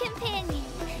Saurian companion,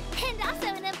 and also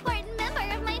an important member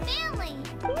of my family.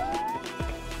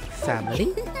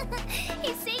 Family?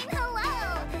 He's saying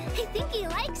hello. I think he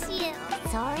likes you.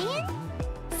 Saurian?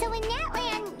 So in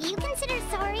Natlan, you consider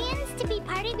Saurians to be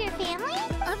part of your family?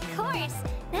 Of course.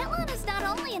 Natlan is not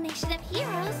only a nation of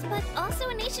heroes, but also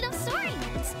a nation of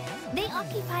Saurians. They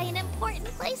occupy an important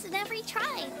place in every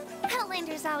tribe.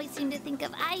 Outlanders always seem to think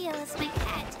of Ayo as my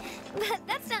pet, but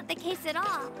that's not the case at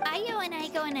all. Ayo and I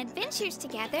go on adventures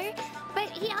together, but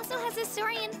he also has a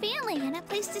Saurian family and a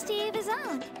place to stay of his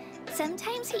own.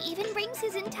 Sometimes he even brings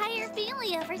his entire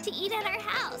family over to eat at our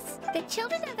house. The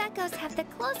children of Echoes have the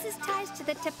closest ties to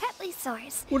the Tepetli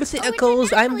source. What is the which are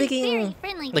Echoes? I'm naturally thinking very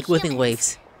friendly like to within humans.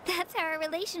 waves. That's how our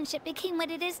relationship became what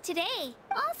it is today.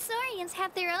 All Saurians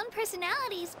have their own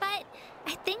personalities, but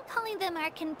I think calling them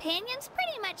our companions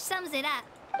pretty much sums it up.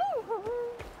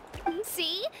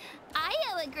 See?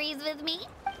 Ayo agrees with me.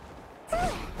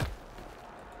 Oh!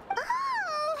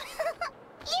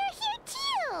 You're here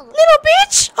too! Little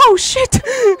bitch! Oh shit!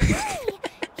 Hey,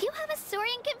 you have a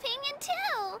Saurian companion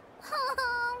too!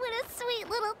 Oh, what a sweet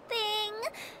little thing!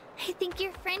 I think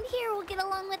your friend here will get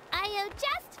along with Ayo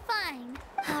just fine.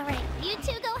 Alright, you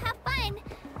two go have fun.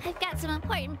 I've got some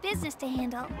important business to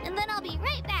handle, and then I'll be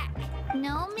right back.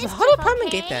 No mischief, how did Paimon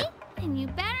okay? get that? And you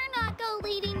better not go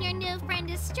leading your new friend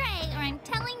astray, or I'm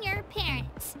telling your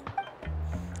parents.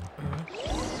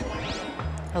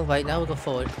 Alright, now we'll go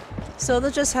forward. So they're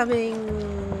just having...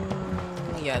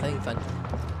 yeah, they're having fun.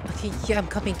 Okay, yeah, I'm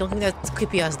coming. Don't give me that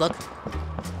creepy ass look.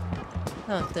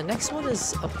 Oh, the next one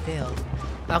is up there.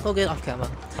 I'll go get off camera.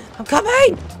 I'm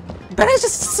coming! Bennett's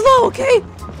just slow, okay?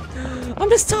 I'm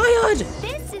just tired!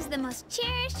 This is the most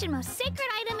cherished and most sacred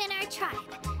item in our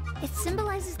tribe. It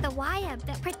symbolizes the Wyab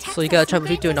that protects So you gotta us try and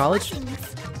to read your grants us knowledge?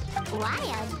 blessings.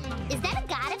 Wyab? Is that a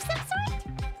god of some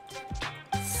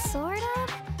sort? Sort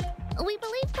of. We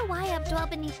believe the Wyab dwell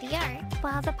beneath the earth,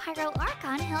 while the Pyro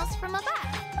Archon hails from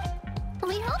above.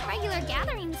 We hold regular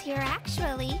gatherings here,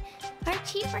 actually. Our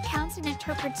chief recounts and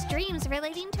interprets dreams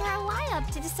relating to our Wyab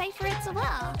to decipher its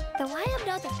will. The Wyab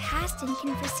know the past and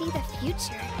can foresee the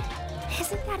future.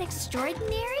 Isn't that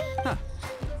extraordinary? Huh.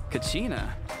 Kachina,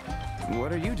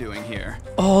 what are you doing here?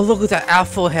 Oh, look at that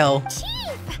afro hell.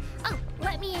 Chief! Oh,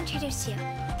 let me introduce you.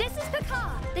 This is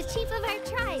Paka, the chief of our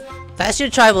tribe. That's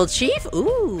your tribal chief?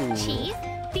 Ooh. Chief,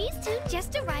 these two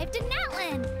just arrived in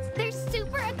Natlan. They're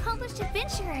super accomplished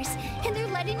adventurers, and they're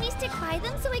letting me stick by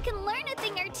them so I can learn a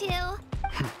thing or two.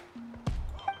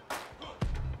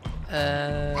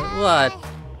 What?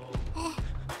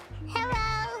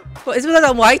 Hello? What, is it because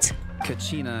I'm white?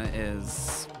 Kachina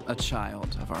is a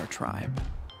child of our tribe.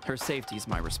 Her safety's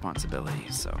my responsibility,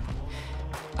 so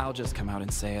I'll just come out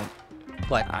and say it.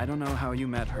 What? I don't know how you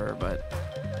met her, but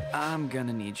I'm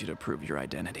gonna need you to prove your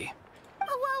identity. Whoa,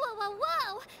 whoa, whoa,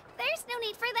 whoa! There's no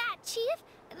need for that, Chief.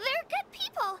 They're good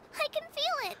people. I can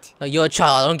feel it. Oh, you're a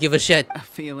child, I don't give a shit. A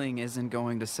feeling isn't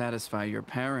going to satisfy your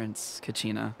parents,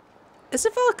 Kachina. It's a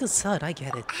valid concern, I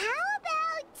get it. How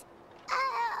about,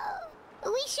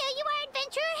 we show you our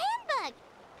adventurer handbook?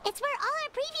 It's where all our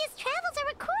previous travels are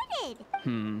recorded.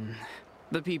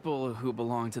 The people who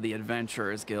belong to the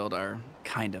Adventurers Guild are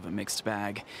kind of a mixed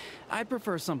bag. I'd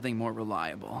prefer something more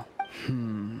reliable.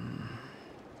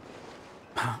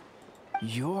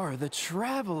 You're the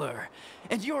Traveler,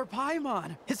 and you're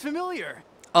Paimon, his familiar.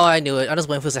 Oh, I knew it. I just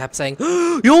waiting for this to happen saying,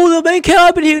 you're the main character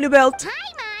I've been hearing about.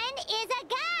 Paimon is a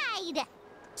guide!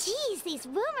 Jeez, these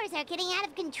rumors are getting out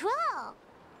of control.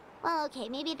 Well, okay,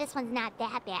 maybe this one's not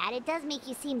that bad. It does make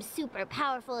you seem super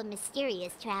powerful and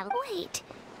mysterious, Travel. Wait,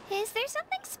 is there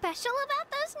something special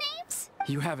about those names?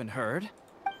 You haven't heard?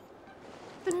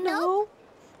 No.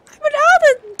 But how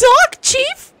the dog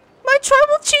chief? My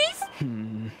tribal chief?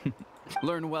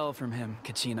 Learn well from him,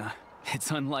 Kachina. It's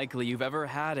unlikely you've ever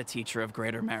had a teacher of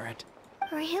greater merit.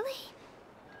 Really?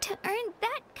 To earn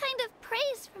that kind of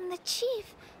praise from the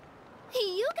Chief,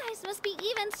 you guys must be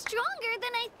even stronger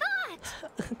than I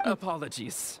thought.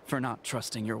 Apologies for not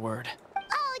trusting your word.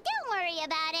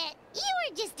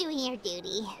 here,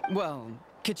 Duty. Well,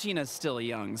 Kachina's still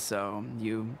young, so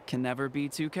you can never be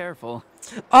too careful.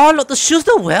 Oh, look, the shoes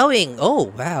they're wearing.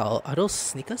 Oh, wow. Are those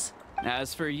sneakers?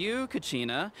 As for you,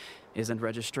 Kachina, isn't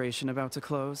registration about to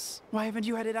close? Why haven't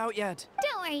you headed out yet?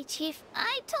 Don't worry, Chief.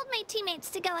 I told my teammates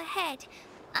to go ahead.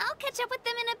 I'll catch up with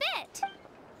them in a bit.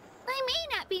 I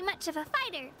may not be much of a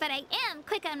fighter, but I am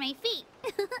quick on my feet.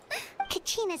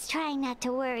 Kachina's trying not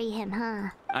to worry him, huh?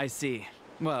 I see.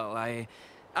 Well, I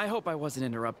hope I wasn't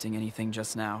interrupting anything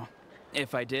just now.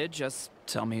 If I did, just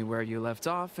tell me where you left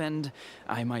off, and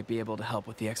I might be able to help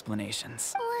with the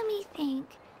explanations. Let me think.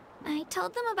 I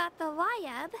told them about the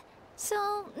Weeb,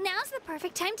 so now's the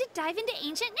perfect time to dive into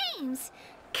ancient names.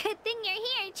 Good thing you're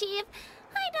here, Chief.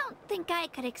 I don't think I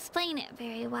could explain it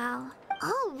very well.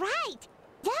 Oh, right!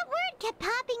 That word kept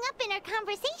popping up in our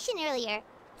conversation earlier.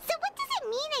 So what does it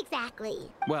mean exactly?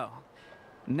 Well,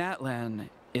 Natlan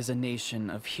is a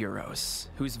nation of heroes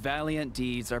whose valiant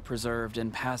deeds are preserved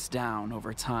and passed down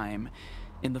over time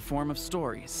in the form of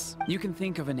stories. You can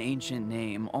think of an ancient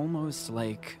name almost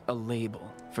like a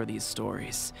label for these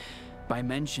stories. By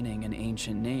mentioning an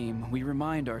ancient name, we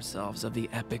remind ourselves of the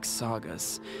epic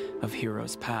sagas of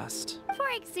heroes past. For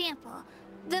example,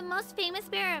 the most famous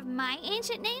bearer of my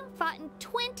ancient name fought in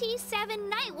 27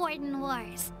 Night Warden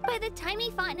Wars. By the time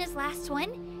he fought in his last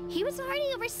one, he was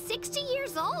already over 60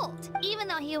 years old. Even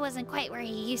though he wasn't quite where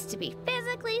he used to be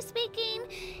physically speaking,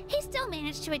 he still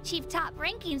managed to achieve top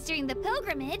rankings during the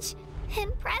pilgrimage.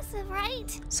 Impressive,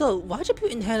 right? So, why'd you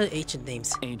put inherit ancient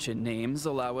names? Ancient names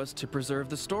allow us to preserve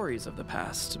the stories of the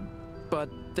past, but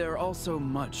they're also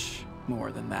much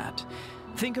more than that.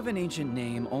 Think of an ancient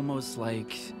name almost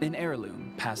like an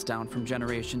heirloom passed down from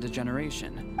generation to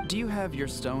generation. Do you have your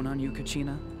stone on you,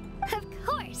 Kachina? Of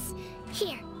course.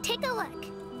 Here, take a look.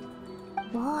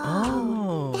 Whoa,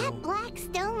 Oh. that black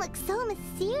stone looks so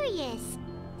mysterious.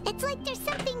 It's like there's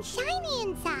something shiny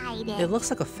inside It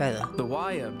looks like a feather. The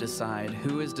Weeb decide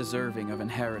who is deserving of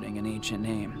inheriting an ancient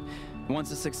name.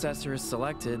 Once a successor is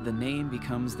selected, the name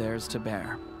becomes theirs to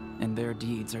bear, and their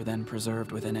deeds are then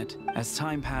preserved within it. As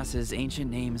time passes,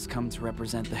 ancient names come to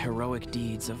represent the heroic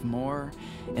deeds of more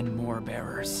and more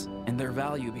bearers, and their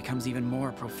value becomes even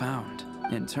more profound.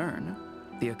 In turn,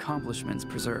 the accomplishments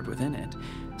preserved within it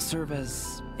serve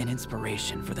as an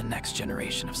inspiration for the next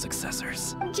generation of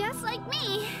successors. Just like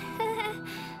me.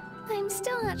 I'm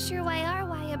still not sure why our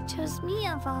Weeb chose me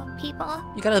of all people.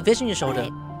 You got a vision in your shoulder.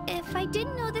 But if I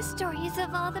didn't know the stories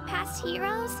of all the past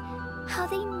heroes, how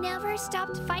they never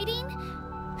stopped fighting,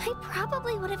 I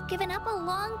probably would have given up a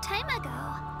long time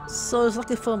ago. So it's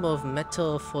like a form of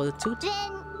mental fortitude?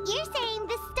 Then you're saying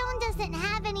this stone doesn't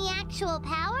have any actual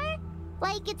power?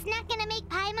 Like it's not gonna make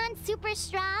Paimon super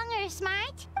strong or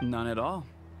smart? None at all.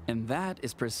 And that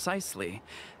is precisely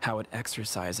how it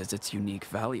exercises its unique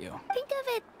value. Think of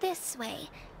it this way.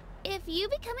 If you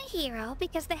become a hero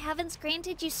because the heavens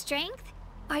granted you strength,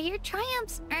 are your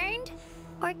triumphs earned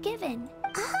or given?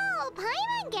 Oh,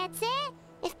 Paimon gets it.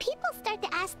 If people start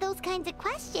to ask those kinds of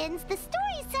questions, the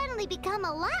stories suddenly become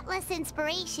a lot less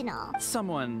inspirational.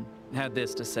 Someone had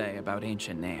this to say about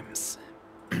ancient names.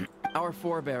 Our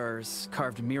forebears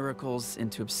carved miracles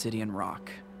into obsidian rock,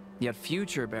 yet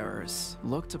future bearers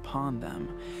looked upon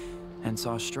them and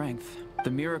saw strength.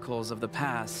 The miracles of the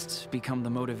past become the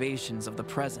motivations of the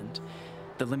present.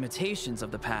 The limitations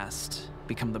of the past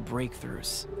become the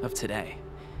breakthroughs of today.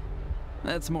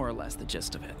 That's more or less the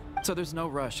gist of it. So there's no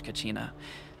rush, Kachina.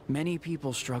 Many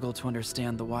people struggle to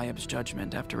understand the Weeb's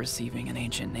judgment after receiving an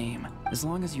ancient name. As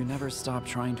long as you never stop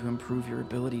trying to improve your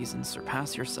abilities and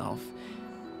surpass yourself,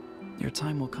 your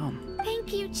time will come.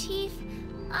 Thank you, Chief.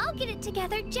 I'll get it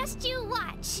together, just you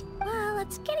watch. Well,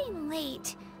 it's getting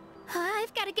late.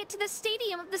 I've got to get to the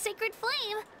Stadium of the Sacred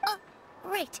Flame. Oh,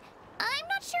 right. I'm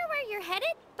not sure where you're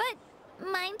headed, but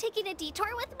mind taking a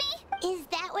detour with me? Is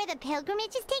that where the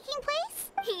pilgrimage is taking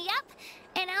place? Yep.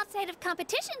 And outside of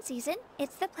competition season,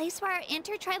 it's the place where our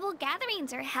intertribal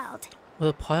gatherings are held.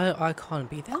 Will Pyro Archon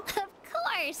be there? Of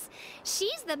course.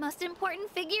 She's the most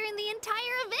important figure in the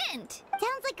entire event.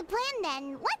 Sounds like a plan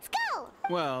then. Let's go!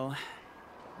 Well,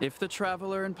 if the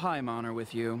Traveler and Paimon are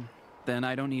with you, then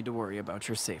I don't need to worry about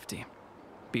your safety.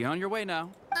 Be on your way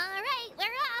now. All right, we're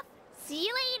off. See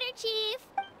you later, Chief.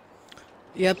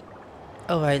 Yep.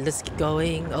 Alright, let's keep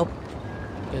going. Oh,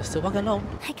 you're still walking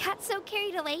along. I got so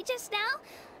carried away just now,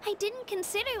 I didn't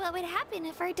consider what would happen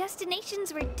if our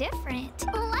destinations were different.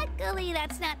 Luckily,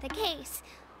 that's not the case.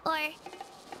 Or,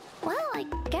 well, I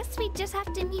guess we just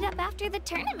have to meet up after the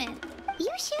tournament. You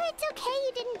sure it's okay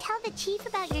you didn't tell the chief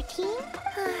about your team?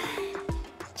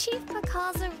 Chief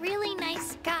Pakal's a really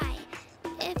nice guy.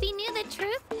 If he knew the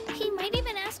truth, he might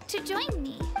even ask to join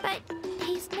me. But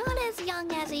he's not as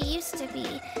young as he used to be,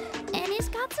 and he's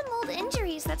got some old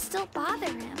injuries that still bother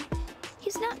him.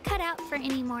 He's not cut out for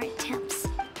any more attempts.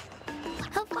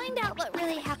 He'll find out what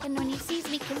really happened when he sees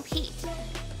me compete.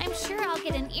 I'm sure I'll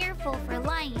get an earful for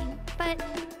lying, but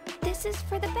this is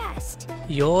for the best.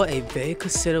 You're a very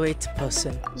considerate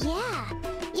person. Yeah,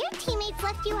 your teammates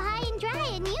left you high and dry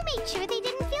and you made sure they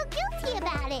didn't feel guilty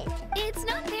about it. It's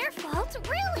not their fault,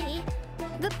 really.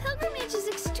 The pilgrimage is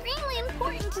extremely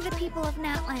important to the people of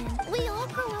Natlan. We all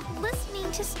grew up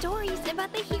listening to stories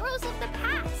about the heroes of the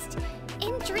past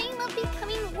and dream of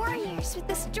becoming warriors with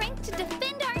the strength to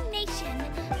defend our nation,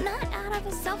 not out of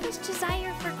a selfish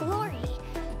desire for glory,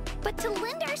 but to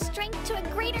lend our strength to a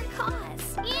greater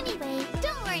cause. Anyway,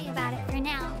 don't worry about it for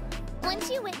now. Once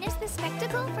you witness the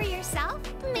spectacle for yourself,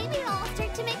 maybe it'll all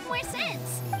start to make more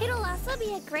sense. It'll also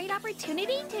be a great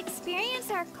opportunity to experience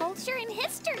our culture and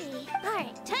history.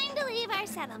 Alright, time to leave our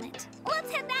settlement.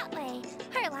 Let's head that way.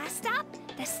 Our last stop,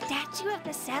 the Statue of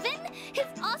the Seven, is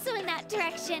also in that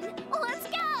direction. Let's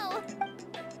go!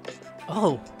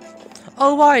 Oh.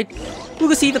 Alright. We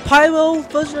can see the Pyro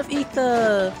version of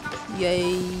Aether.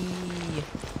 Yay.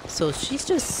 So she's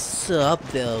just up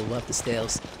there up the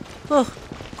stairs. Oh.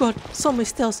 God, so many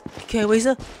stairs. Okay,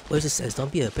 Razor. Razor says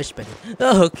don't be a bitch, Benny.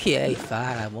 Okay,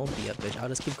 fine, I won't be a bitch. I'll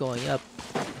just keep going up.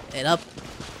 And up.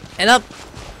 And up.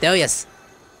 There he is.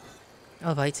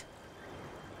 Alright.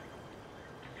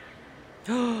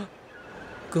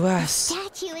 Grass. The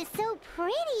statue is so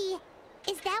pretty.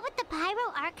 Is that what the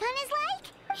Pyro Archon is like?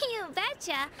 You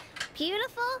betcha.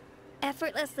 Beautiful,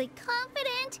 effortlessly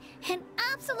confident, and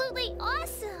absolutely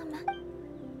awesome.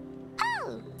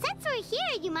 Oh, since we're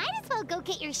here, you might as well go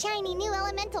get your shiny new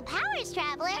elemental powers,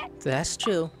 Traveler. That's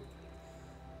true.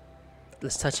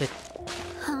 Let's touch it.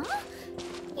 Huh?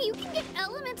 You can get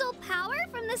elemental power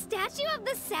from the Statue of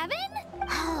the Seven?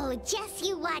 Oh, just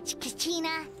you watch,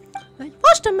 Kachina.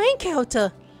 Watch the main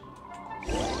character.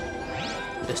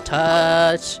 Just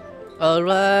touch.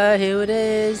 Alright, here it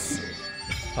is.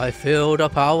 I feel the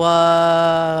power.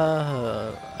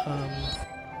 Huh?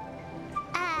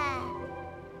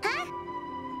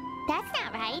 That's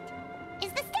not right.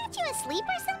 Is the statue asleep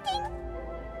or something?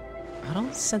 I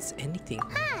don't sense anything.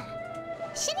 Huh.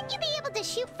 Shouldn't you be able to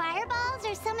shoot fireballs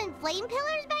or summon flame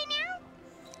pillars by now?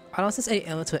 I don't sense any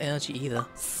elemental energy either.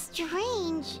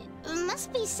 Strange.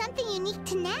 Must be something unique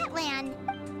to Natlan.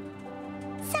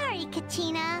 Sorry,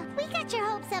 Kachina. We got your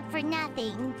hopes up for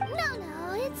nothing.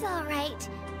 No, it's alright.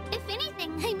 If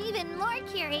anything, I'm even more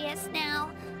curious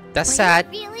now. That's Were sad.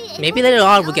 you really Maybe able to later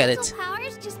on get we'll get it. elemental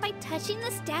powers just by touching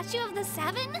the Statue of the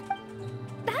Seven?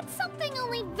 That's something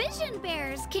only vision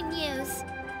bearers can use.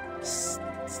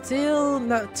 Still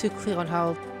not too clear on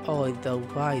how or the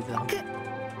why though.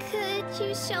 Could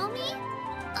you show me?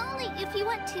 Only if you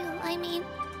want to, I mean.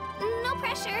 No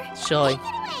pressure. Sure. Take it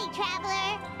away,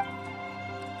 Traveler.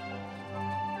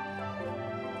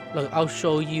 Look, I'll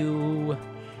show you.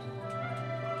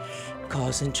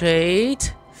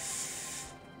 Concentrate.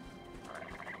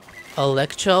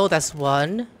 Electro, that's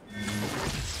one.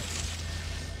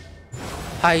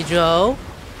 Hydro,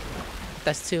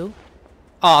 that's two.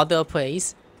 Other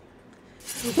place.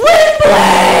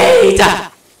 Blade!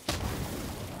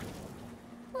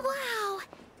 Wow!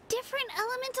 Different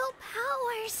elemental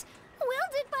powers!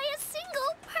 Wielded by a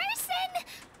single person!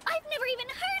 I've never even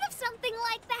heard of something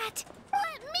like that!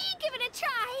 Let me give it a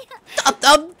try!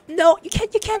 No, you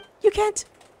can't.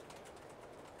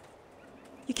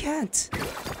 You can't.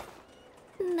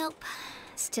 Nope.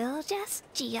 Still just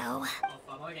Geo.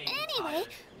 Anyway,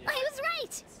 I was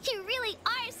right! You really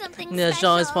are something Yeah, special!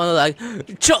 Sean is finally like,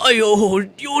 Child,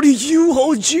 only you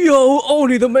hold Geo,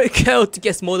 only the main character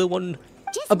gets more than one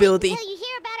Just ability. wait until you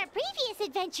hear about our previous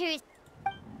adventures.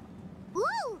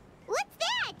 Ooh, what's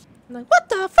that? Like, what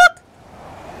the fuck?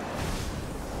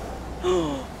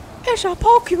 It's a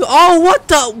Pokemon. Oh, what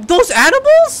the? Those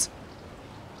animals?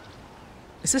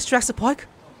 Is this Jurassic Park?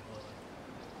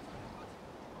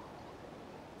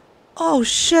 Oh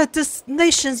shit, this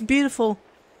nation's beautiful.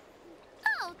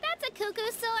 Oh, that's a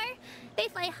cuckoo-saur. They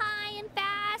fly high and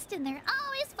fast, and they're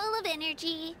always full of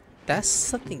energy. That's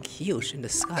something huge in the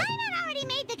sky. Paimon already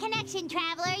made the connection,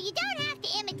 Traveler. You don't have to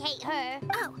imitate her.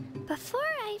 Oh, before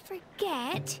I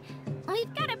forget,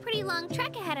 we've got a pretty long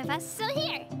trek ahead of us, so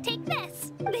here, take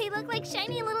this. They look like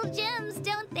shiny little gems,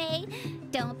 don't they?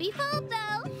 Don't be fooled,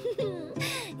 though.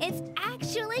 It's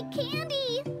actually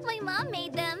candy. My mom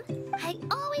made them. I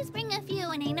always bring a few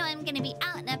when I know I'm gonna be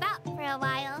out and about for a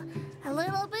while. A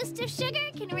little boost of sugar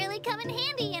can really come in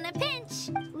handy in a pinch.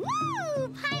 Woo!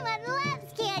 Paimon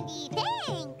loves candy.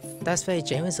 Thanks. That's very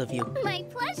generous of you. My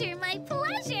pleasure, my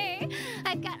pleasure.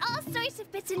 I've got all sorts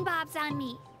of bits and bobs on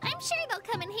me. I'm sure they'll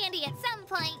come in handy at some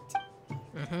point.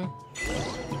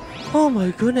 Oh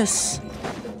my goodness.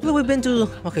 Look, we've been to...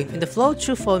 Okay, in the flow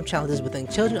true form challenges within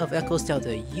Children of Echo's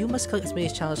Delta, you must collect as many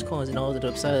challenge coins in order to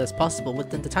observe as possible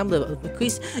within the time limit.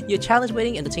 Increase your challenge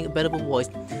rating and attain better rewards.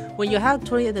 When you have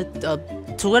 20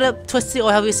 twisted,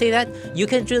 or however you say that, you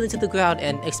can drill into the ground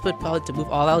and expert power to move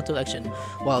all out direction.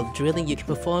 While drilling, you can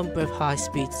perform breath high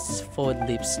speeds forward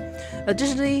leaps.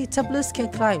 Additionally, Templars can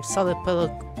climb solid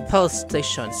pedal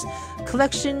stations,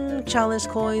 collection challenge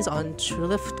coins on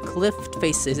cliff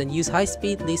faces, and use high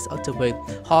speed leaps to break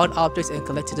hard objects and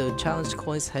collect the challenge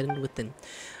coins hidden within.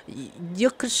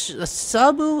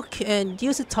 Sabu can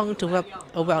use a tongue to wrap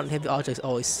around heavy objects,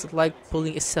 always like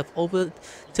pulling itself over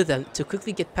to them to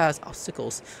quickly get past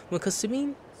obstacles. When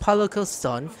consuming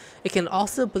Stone, it can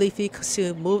also briefly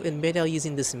move in midair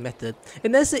using this method.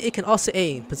 In this, it can also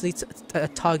aim, position a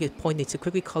target pointing to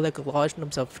quickly collect large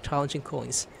numbers of challenging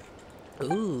coins.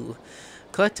 Ooh.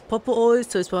 Collect purple ores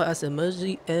to as well as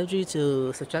energy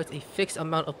to subtract a fixed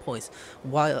amount of points,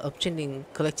 while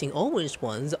collecting orange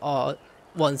ones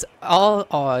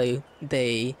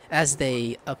as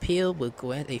they appear will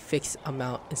grant a fixed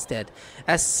amount instead.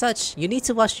 As such, you need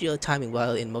to watch your timing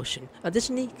while in motion.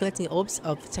 Additionally, collecting orbs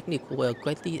of technique will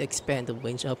greatly expand the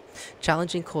range of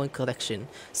challenging coin collection,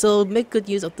 so make good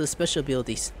use of the special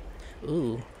abilities.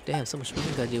 Ooh, damn, so much we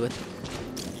gotta deal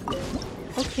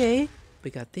with. Okay, we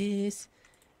got this.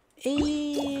 And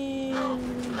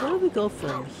where do we go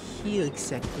from here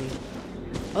exactly?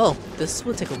 Oh, this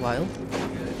will take a while.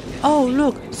 Oh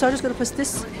look, so I'm just gonna press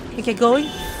this and get going.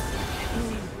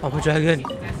 Oh my dragon.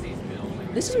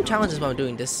 This is some challenges while I'm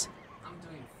doing this.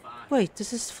 Wait,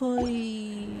 this is for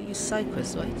a side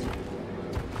quest, right?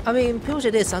 I mean, pretty much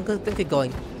it is, so I'm gonna get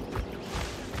going.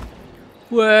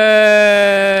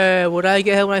 Where would I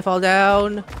get hit when I fall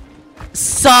down?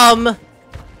 Some!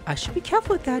 I should be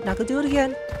careful with that, not gonna do it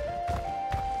again.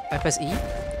 I press E.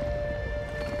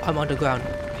 I'm on the ground.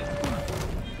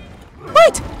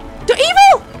 Wait! They're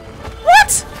evil!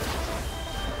 What?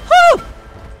 Oh!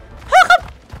 How come?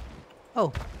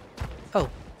 Oh. Oh.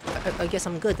 I guess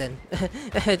I'm good then.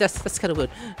 that's kind of weird.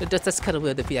 That's kind of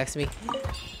weird if you ask me.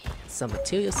 Some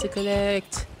materials to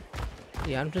collect.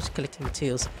 Yeah, I'm just collecting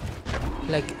materials.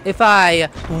 Like, if I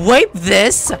wipe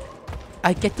this,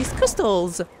 I get these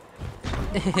crystals.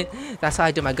 That's how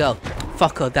I do my girl.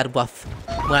 Fuck her that buff.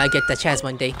 When I get the chance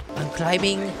one day. I'm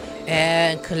climbing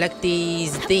and collect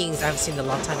these things I haven't seen in a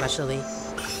long time actually.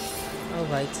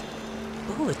 Alright.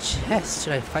 Oh, a chest.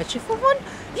 Should I fight you for one?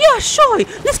 Yeah, sure!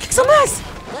 Let's kick some ass!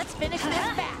 Let's finish this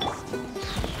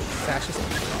fast.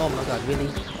 Oh my god, really?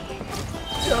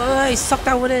 I suck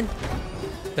that one in.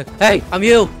 Hey, I'm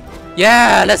you!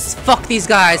 Yeah, let's fuck these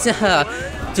guys!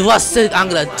 Thrust, I'm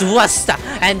gonna thrust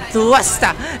and thrust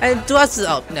and thrust.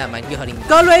 Oh, never mind, you're hurting.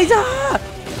 Go Razor!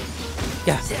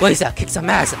 Yeah, Razor, kick some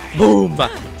ass. Boom!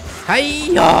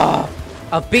 Hiya!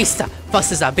 A beast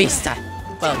versus a beast.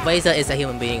 Well, Razor is a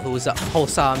human being who's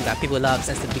wholesome that people love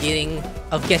since the beginning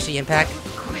of Genshin Impact.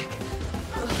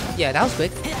 Yeah, that was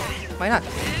quick. Why not?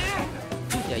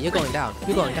 Yeah, you're going down.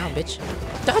 You're going down, bitch.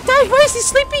 Die, Razor, you're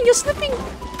sleeping. You're sleeping.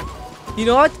 You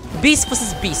know what? Beast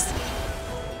versus beast.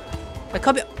 I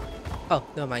come here. Oh,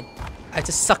 never mind. I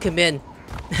just suck him in.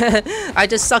 I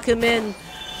just suck him in.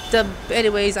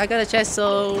 Anyways, I got a chest,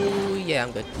 so yeah,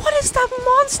 I'm good. What is that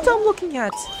monster I'm looking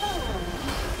at?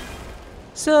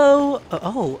 So,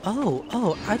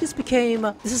 I just became.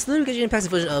 This is literally Genshin Impact's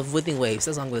version of Withing Waves.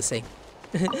 That's what I'm gonna say.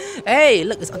 Hey,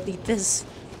 look, it's underneath this.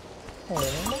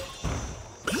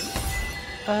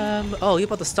 Oh, you're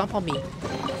about to stomp on me.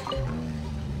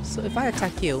 So if I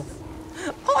attack you,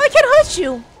 oh, I can hurt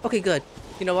you. Okay, good.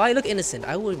 You know why? You look innocent.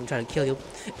 I wouldn't even try to kill you.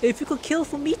 If you could kill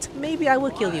for meat, maybe I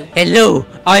would kill you. Hello,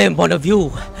 I am one of you.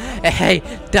 Hey,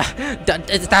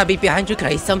 that be behind you,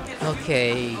 Grayson.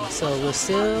 Okay, so we're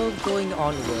still going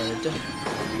onward.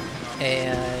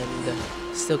 And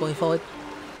still going forward.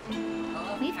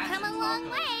 We've come a long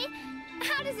way.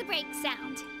 How does a break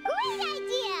sound? Great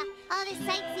idea! All this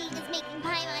sightseeing is making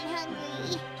Paimon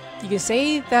hungry. You can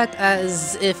say that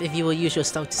as if you will use your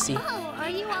stomach to see. Oh, are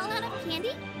you all out of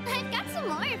candy? I've got some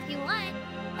more if you want.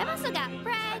 I've also got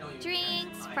bread,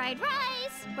 drinks, fried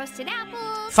rice, roasted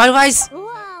apples. Fried rice?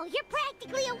 Whoa, you're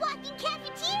practically a walking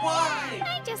cafeteria!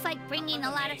 I just like bringing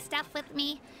a lot of stuff with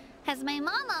me. As my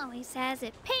mom always says,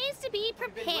 it pays to be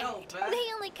prepared.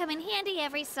 They only come in handy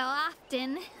every so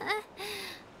often.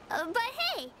 But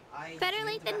hey, better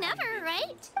late than never,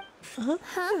 right?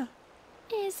 Huh?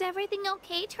 Is everything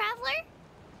okay, Traveler?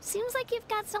 Seems like you've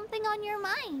got something on your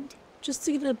mind. Just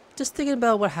thinking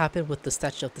about what happened with the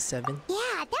Statue of the Seven.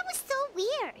 Yeah, that was so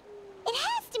weird. It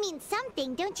has to mean means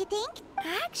something, don't you think?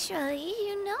 Actually,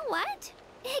 you know what?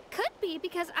 It could be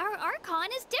because our Archon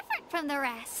is different from the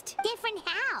rest. Different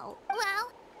how?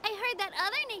 Well, I heard that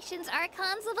other nations'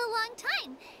 Archons live a long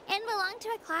time and belong to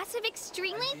a class of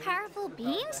extremely powerful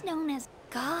beings known as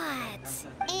gods.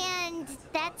 And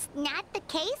that's not the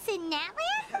case in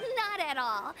Natlan? Not at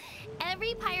all.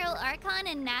 Every Pyro Archon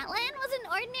in Natlan was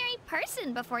an ordinary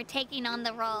person before taking on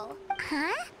the role.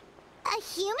 Huh? A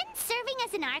human serving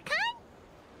as an Archon?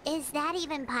 Is that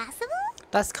even possible?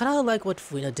 That's kind of like what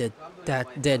Furina did.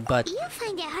 But You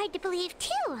find it hard to believe too,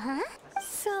 huh?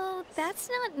 So that's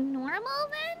not normal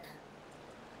then?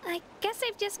 I guess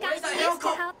I've just gotten used to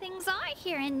how things are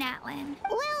here in Natlan.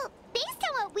 Well, based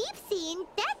on what we've seen,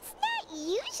 that's not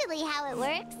usually how it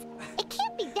works. It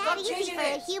can't be that easy for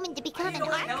a human to become an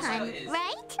Archon,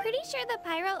 right? Pretty sure the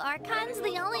Pyro Archon's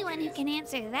the only one who can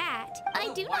answer that.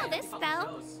 I do know this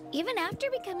though. Even after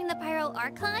becoming the Pyro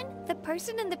Archon, the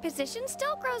person in the position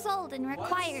still grows old and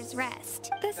requires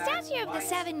rest. The statue of the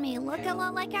Seven may look a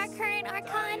lot like our current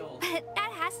Archon, but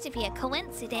that has to be a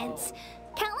coincidence.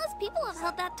 Countless people have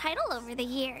held that title over the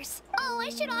years. Oh, I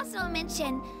should also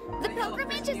mention, the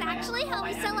pilgrimage is actually how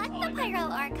we select the Pyro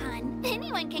Archon.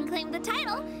 Anyone can claim the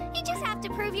title, you just have to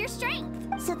prove your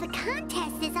strength. So the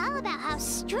contest is all about how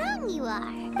strong you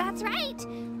are. That's right.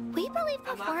 We believe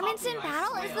performance in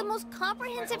battle is the most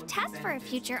comprehensive test for a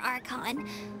future Archon.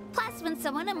 Plus, when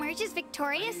someone emerges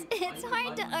victorious, it's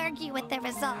hard to argue with the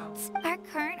results. Our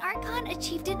current Archon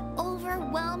achieved an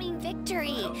overwhelming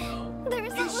victory. The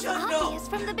result was obvious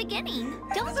from the beginning.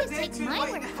 Don't just take my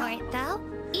word for it, though.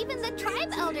 Even the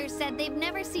tribe elders said they've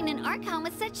never seen an Archon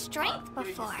with such strength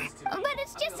before. But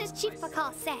it's just as Chief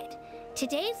Pakal said.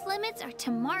 Today's limits are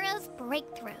tomorrow's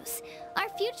breakthroughs. Our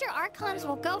future Archons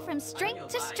will go from strength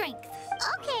to strength.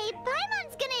 Okay,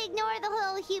 Paimon's gonna ignore the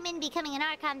whole human becoming an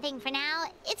Archon thing for now.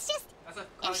 It's just,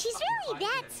 if she's really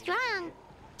that strong,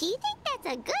 do you think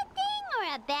that's a good thing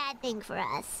or a bad thing for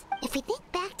us? If we think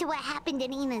back to what happened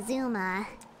in Inazuma...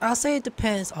 I'll say it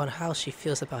depends on how she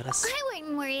feels about us. I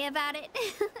wouldn't worry about it.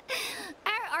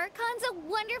 Our Archon's a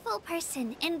wonderful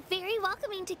person and very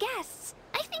welcoming to guests.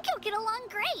 I think he'll get along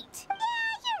great.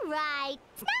 Yeah, you're right.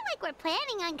 It's not like we're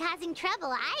planning on causing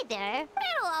trouble either.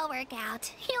 It'll all work out.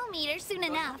 He'll meet her soon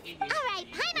enough. Alright,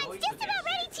 Paimon's just about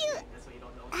ready to...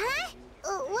 Huh?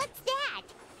 What's that?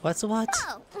 What's what?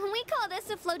 Oh, we call this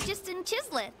a phlogiston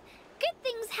chisleth. Good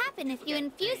things happen if you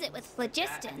infuse it with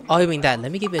phlogiston. Oh, you mean that?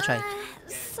 Let me give it a try.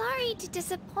 Sorry to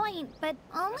disappoint, but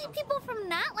only people from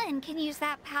Natlan can use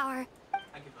that power.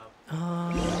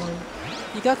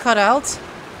 You got cut out,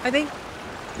 I think.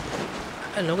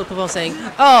 I know what people are saying.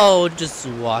 Oh, just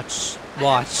watch.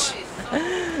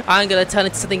 I'm gonna turn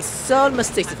into something so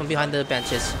mysterious from behind the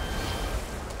benches.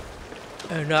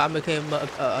 Oh no, I'm became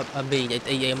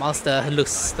a monster who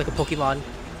looks like a Pokemon.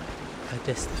 I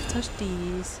just touch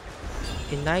these.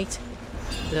 Ignite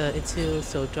into.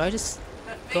 So do I just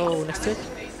go next to it?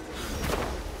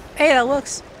 Hey, that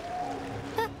works.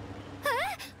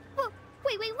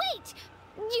 Wait!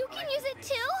 You can use it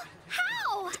too?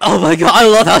 How? Oh my god, I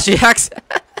love how she hacks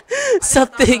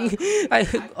something.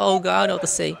 Oh god, I don't know what to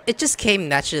say. It just came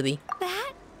naturally.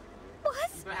 That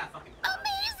was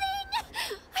amazing!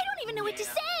 I don't even know what to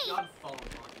say.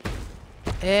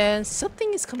 And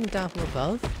something is coming down from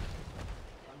above.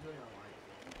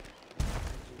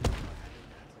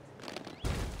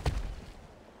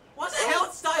 What the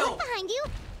hell style? Look behind you.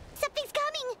 Something's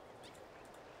coming.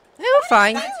 Hey, we're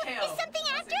fine. Is something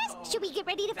after us? Should we get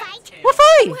ready to fight? We're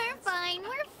fine.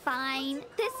 We're fine.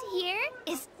 This here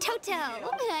is Toto.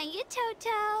 Hiya,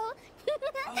 Toto.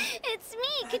 It's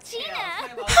me, Kachina.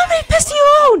 How many pets do you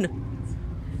own?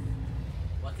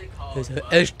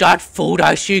 Is that food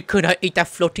I see? Could I eat that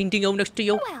floating dingo next to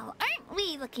you? Well, aren't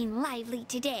we looking lively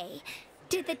today?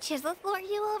 Did the chisel lure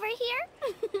you over here?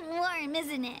 Warm,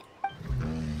 isn't it?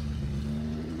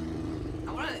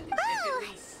 Oh,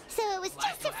 so it was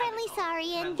just a friendly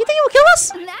Saurian. You think he will kill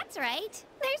us? That's right.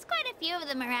 There's quite a few of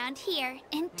them around here,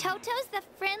 and Toto's the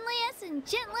friendliest and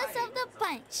gentlest of the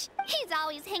bunch. He's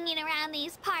always hanging around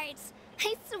these parts.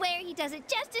 I swear he does it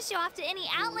just to show off to any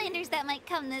outlanders that might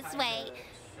come this way.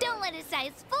 Don't let his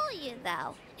size fool you,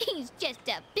 though. He's just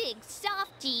a big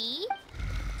softie.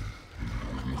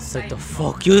 It's like the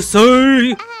fuck you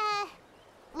say?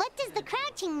 What does the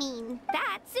crouching mean?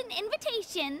 That's an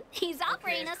invitation. He's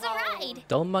offering us a ride.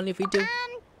 Don't mind if we do.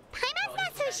 Paimon's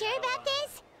not so sure about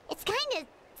this. It's kind of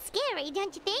scary,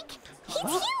 don't you think?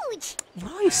 He's huge!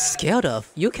 What are you scared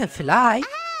of? You can fly.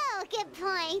 Oh, good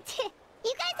point.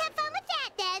 You guys have fun with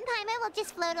that then. Paimon will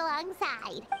just float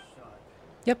alongside.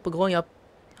 Yep, we're going up.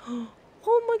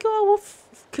 Oh my god,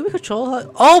 can we control her?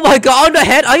 Oh my god, on the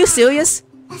head? Are you serious?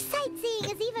 The sightseeing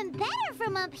is even better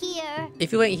from up here.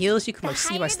 If you ain't heels, you can The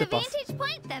see my higher the slip off. vantage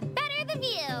point, the better the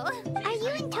view. Are you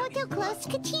and Toto close to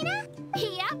Kachina?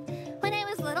 Yep. When I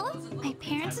was little, my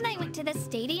parents and I went to the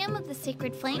Stadium of the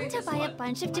Sacred Flame to buy a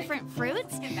bunch of different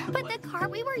fruits, but the car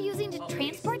we were using to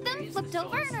transport them flipped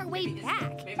over on our way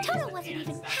back. Toto wasn't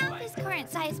even half his current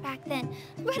size back then,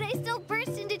 but I still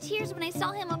burst into tears when I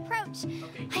saw him approach.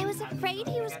 I was afraid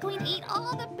he was going to eat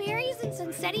all the berries and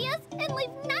sunsettias and leave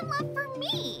none left for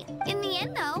me. In the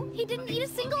end, though, he didn't eat a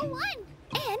single one.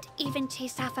 And even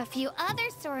chased off a few other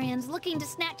Saurians looking to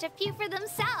snatch a few for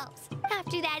themselves.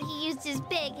 After that, he used his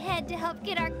big head to help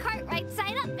get our cart right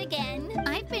side up again.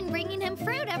 I've been bringing him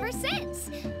fruit ever since.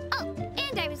 Oh,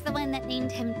 and I was the one that named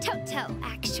him Toto,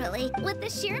 actually. With the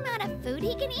sheer amount of food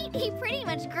he can eat, he pretty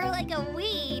much grew like a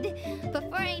weed.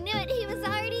 Before I knew it, he was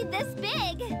already this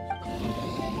big.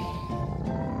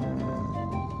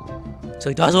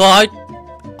 So that's right.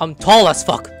 I'm tall as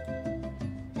fuck.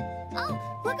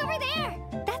 Oh, look over there.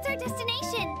 That's our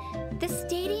destination. The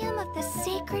Stadium of the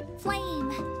Sacred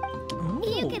Flame. Ooh.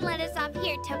 You can let us off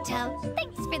here, Toto.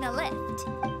 Thanks for the lift.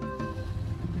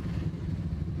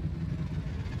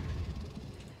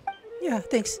 Yeah,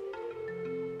 thanks.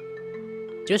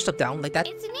 Just stop down like that.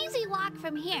 It's an easy walk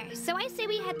from here, so I say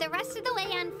we head the rest of the way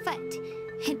on foot.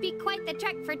 It'd be quite the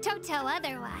trek for Toto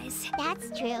otherwise. That's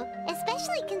true,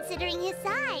 especially considering his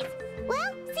size.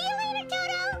 Well, see you later,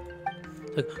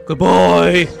 Toto.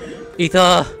 Goodbye,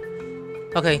 Aether.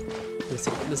 Okay,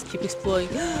 let's keep exploring.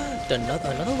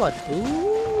 another one.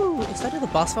 Ooh, is that the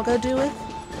boss fight I gotta do with?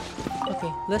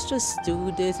 Okay, let's just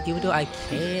do this, even though I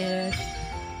can't.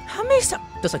 How many stars?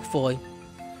 There's like 4.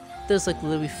 There's like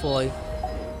literally 4.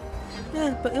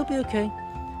 Yeah, but it'll be okay.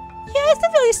 Yeah, it's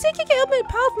not really sick. You get augmented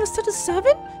power from instead of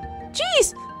 7.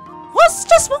 Jeez, what's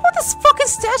just wrong with this fucking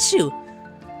statue?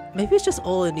 Maybe it's just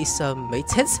all in these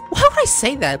maintenance. Why would I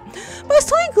say that? But it's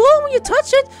totally glowing when you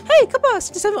touch it. Hey, come on,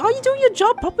 67, are you doing your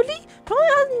job properly? Probably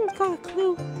hasn't got a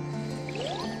clue.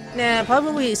 Nah,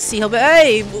 probably when we see her. But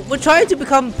hey, we're trying to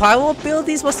become Pyro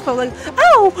abilities. What's called like,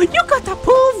 oh, you got to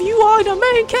prove you are the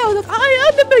main character. I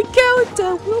am the main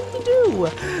character. What do we do?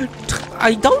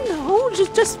 I don't know.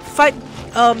 Just fight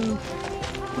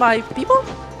my people.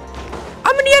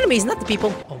 I'm in the enemies, not the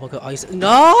people. Oh my god,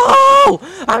 no!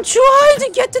 I'm trying to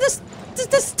get to this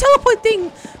teleport thing.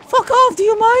 Fuck off, do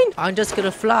you mind? I'm just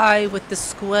gonna fly with the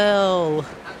squirrel.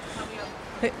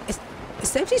 Hey, is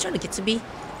Samsy trying to get to me?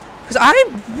 Because I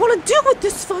want to deal with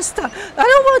this first. I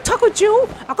don't want to talk with you.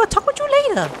 I'm gonna talk with you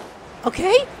later.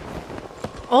 Okay?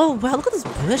 Oh wow, look at this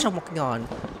bridge I'm walking on.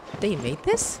 They made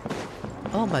this?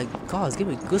 Oh my god, it's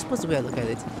giving me goosebumps the way I look at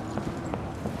it.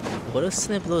 What if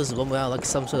Sniplos roam around like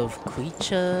some sort of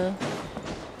creature?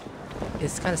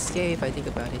 It's kind of scary if I think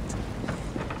about it.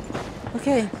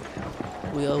 Okay.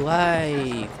 We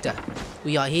arrived.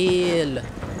 We are here.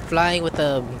 Flying with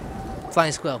a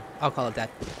flying squirrel. I'll call it that.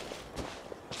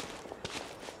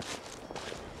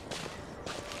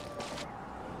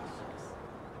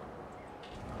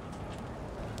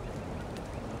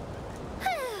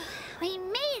 We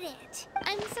made it.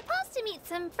 I'm supposed to meet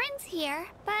some friends here,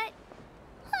 but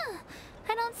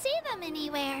I don't see them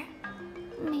anywhere.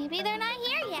 Maybe they're not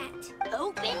here yet.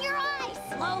 Open your eyes,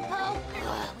 Slowpoke.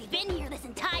 We've been here this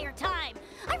entire time.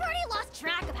 I've already lost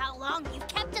track of how long you've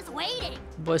kept us waiting.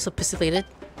 Boy, so pissiflated.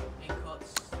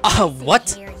 What?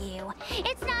 Hear you.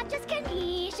 It's not just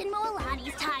Kanish and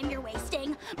Moalani's time you're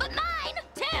wasting, but mine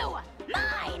too.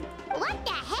 Mine. What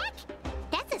the heck?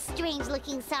 That's a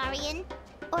strange-looking Saurian.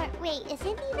 Or wait, is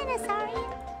it even a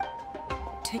Saurian?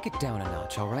 Take it down a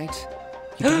notch, all right?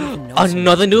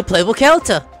 Another new playable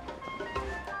character!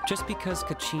 Just because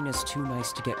Kachina's too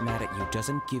nice to get mad at you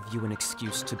doesn't give you an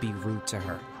excuse to be rude to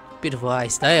her. Beautiful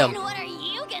eyes, damn. And what are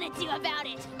you gonna do about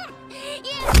it?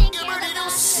 You think you're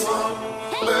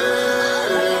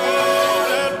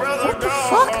What the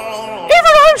fuck?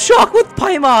 Even I'm shocked with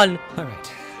Paimon!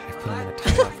 Alright, I've put him in a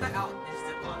timeout for now.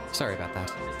 Sorry about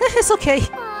that. It's okay.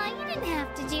 Aw, you didn't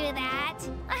have to do that.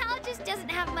 Hal just doesn't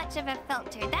have much of a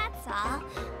filter, that's all.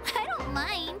 I don't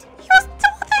mind. You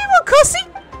want cussing?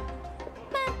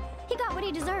 But he got what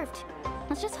he deserved.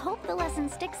 Let's just hope the lesson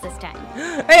sticks this time.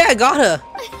 Hey, I got her!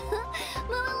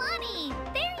 Mulalani,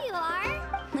 there you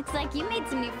are. Looks like you made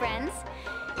some new friends.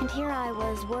 And here I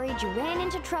was worried you ran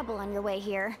into trouble on your way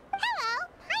here. Hello,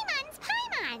 Paimon's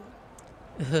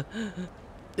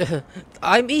Paimon.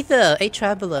 I'm Aether, a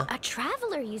traveler. A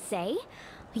traveler, you say?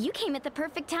 You came at the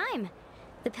perfect time.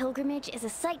 The pilgrimage is a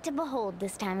sight to behold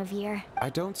this time of year. I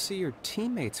don't see your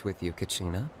teammates with you,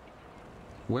 Kachina.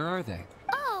 Where are they?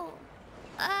 Oh,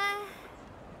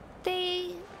 they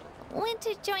went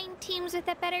to join teams with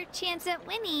a better chance at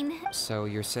winning. So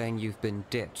you're saying you've been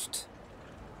ditched?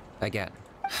 Again.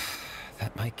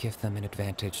 That might give them an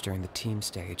advantage during the team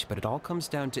stage, but it all comes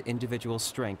down to individual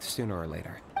strength sooner or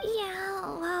later.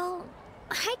 Yeah, well,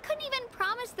 I couldn't even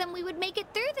promise them we would make it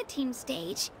through the team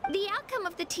stage. The outcome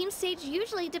of the team stage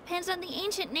usually depends on the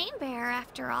ancient name bearer,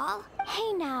 after all.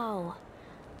 Hey now.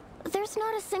 There's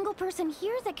not a single person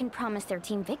here that can promise their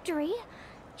team victory.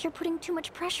 You're putting too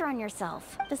much pressure on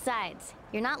yourself. Besides,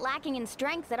 you're not lacking in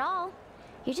strength at all.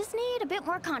 You just need a bit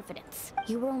more confidence.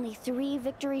 You were only 3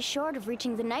 victories short of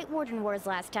reaching the Night Warden Wars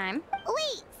last time.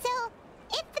 Wait, so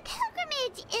if the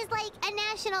pilgrimage is like a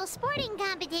national sporting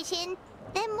competition,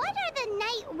 then what are the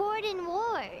Night Warden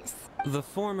Wars? The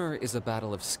former is a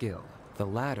battle of skill. The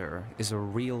latter is a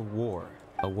real war.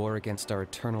 A war against our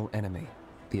eternal enemy,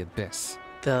 the Abyss.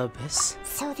 The Abyss?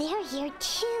 So they're here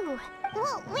too.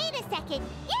 Well, wait a second.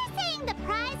 You're saying the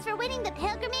prize for winning the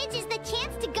pilgrimage is the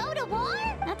chance to go to war?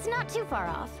 That's not too far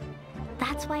off.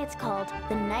 That's why it's called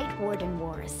the Night Warden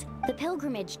Wars. The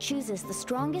pilgrimage chooses the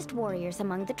strongest warriors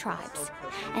among the tribes,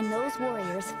 and those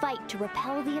warriors fight to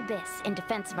repel the Abyss in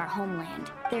defense of our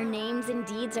homeland. Their names and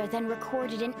deeds are then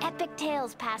recorded in epic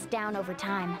tales passed down over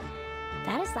time.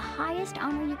 That is the highest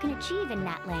honor you can achieve in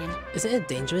Natlan. Isn't it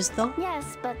dangerous though?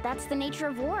 Yes, but that's the nature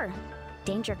of war.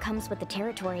 Danger comes with the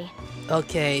territory.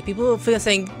 Okay, people are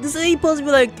saying, this ain't supposed to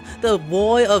be like the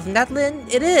war of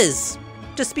Natlan? It is!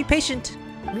 Just be patient.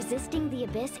 Resisting the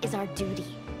Abyss is our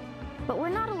duty. But we're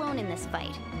not alone in this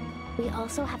fight. We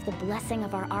also have the blessing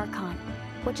of our Archon,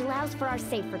 which allows for our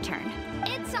safe return.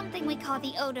 It's something we call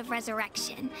the Ode of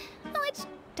Resurrection, which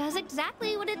does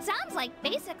exactly what it sounds like,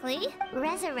 basically.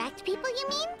 Resurrect people, you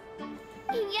mean?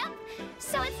 Yep,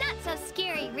 so it's not so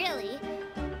scary, really.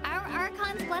 Our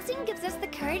Archon's blessing gives us the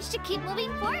courage to keep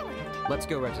moving forward. Let's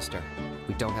go register.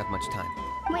 We don't have much time.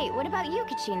 Wait, what about you,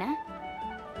 Kachina?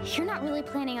 You're not really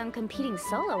planning on competing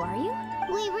solo, are you?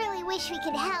 We really wish we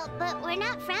could help, but we're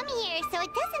not from here, so it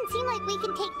doesn't seem like we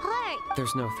can take part.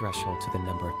 There's no threshold to the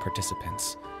number of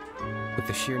participants. With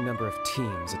the sheer number of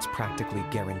teams, it's practically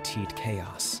guaranteed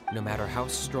chaos. No matter how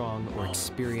strong or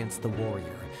experienced the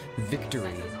warrior,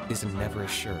 victory is never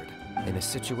assured. In a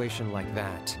situation like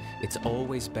that, it's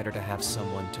always better to have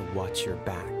someone to watch your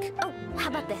back. Oh, how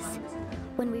about this?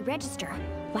 When we register,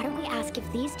 why don't we ask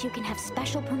if these two can have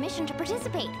special permission to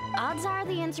participate? Odds are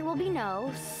the answer will be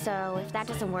no, so if that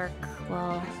doesn't work,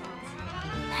 well,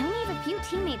 I only have a few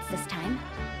teammates this time.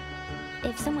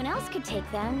 If someone else could take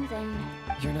them, then...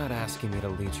 You're not asking me to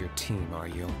lead your team, are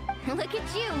you? Look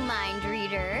at you, mind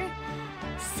reader.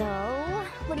 So,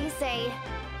 what do you say?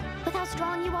 With how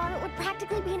strong you are, it would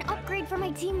practically be an upgrade for my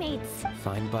teammates.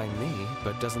 Fine by me,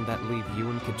 but doesn't that leave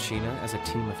you and Kachina as a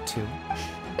team of 2?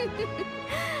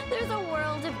 There's a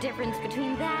world of difference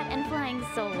between that and flying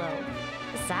solo.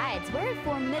 Besides, we're a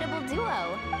formidable duo.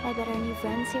 I bet our new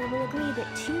friends here will agree that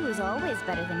 2 is always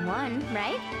better than 1,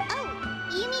 right? Oh,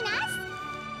 you mean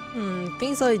us?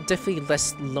 Things are definitely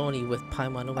less lonely with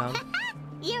Paimon around.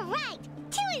 You're right.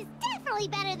 2 is definitely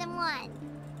better than 1.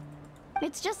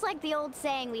 It's just like the old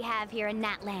saying we have here in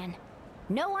Natlan.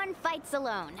 No one fights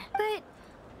alone. But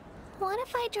what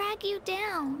if I drag you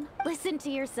down? Listen to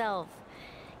yourself.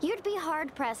 You'd be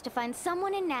hard-pressed to find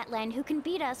someone in Natlan who can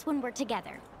beat us when we're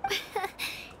together.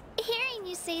 Hearing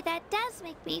you say that does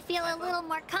make me feel a little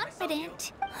more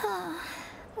confident.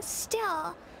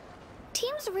 Still,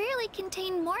 teams rarely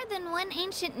contain more than one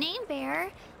ancient name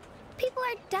bearer. People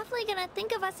are definitely gonna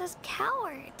think of us as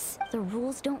cowards. The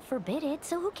rules don't forbid it,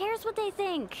 so who cares what they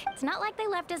think? It's not like they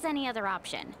left us any other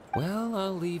option. Well,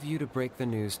 I'll leave you to break the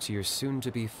news to your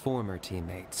soon-to-be former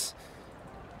teammates.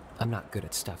 I'm not good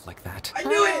at stuff like that. I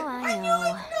knew it! I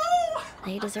know. No!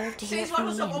 They deserve to hear it from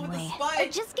me anyway.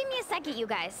 Just give me a second, you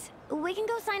guys. We can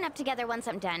go sign up together once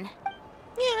I'm done.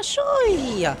 Yeah,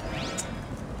 sure.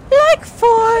 Like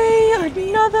for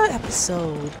another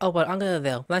episode. Oh, but I'm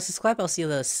gonna like, subscribe. I'll see you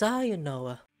later.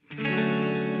 Sayonara.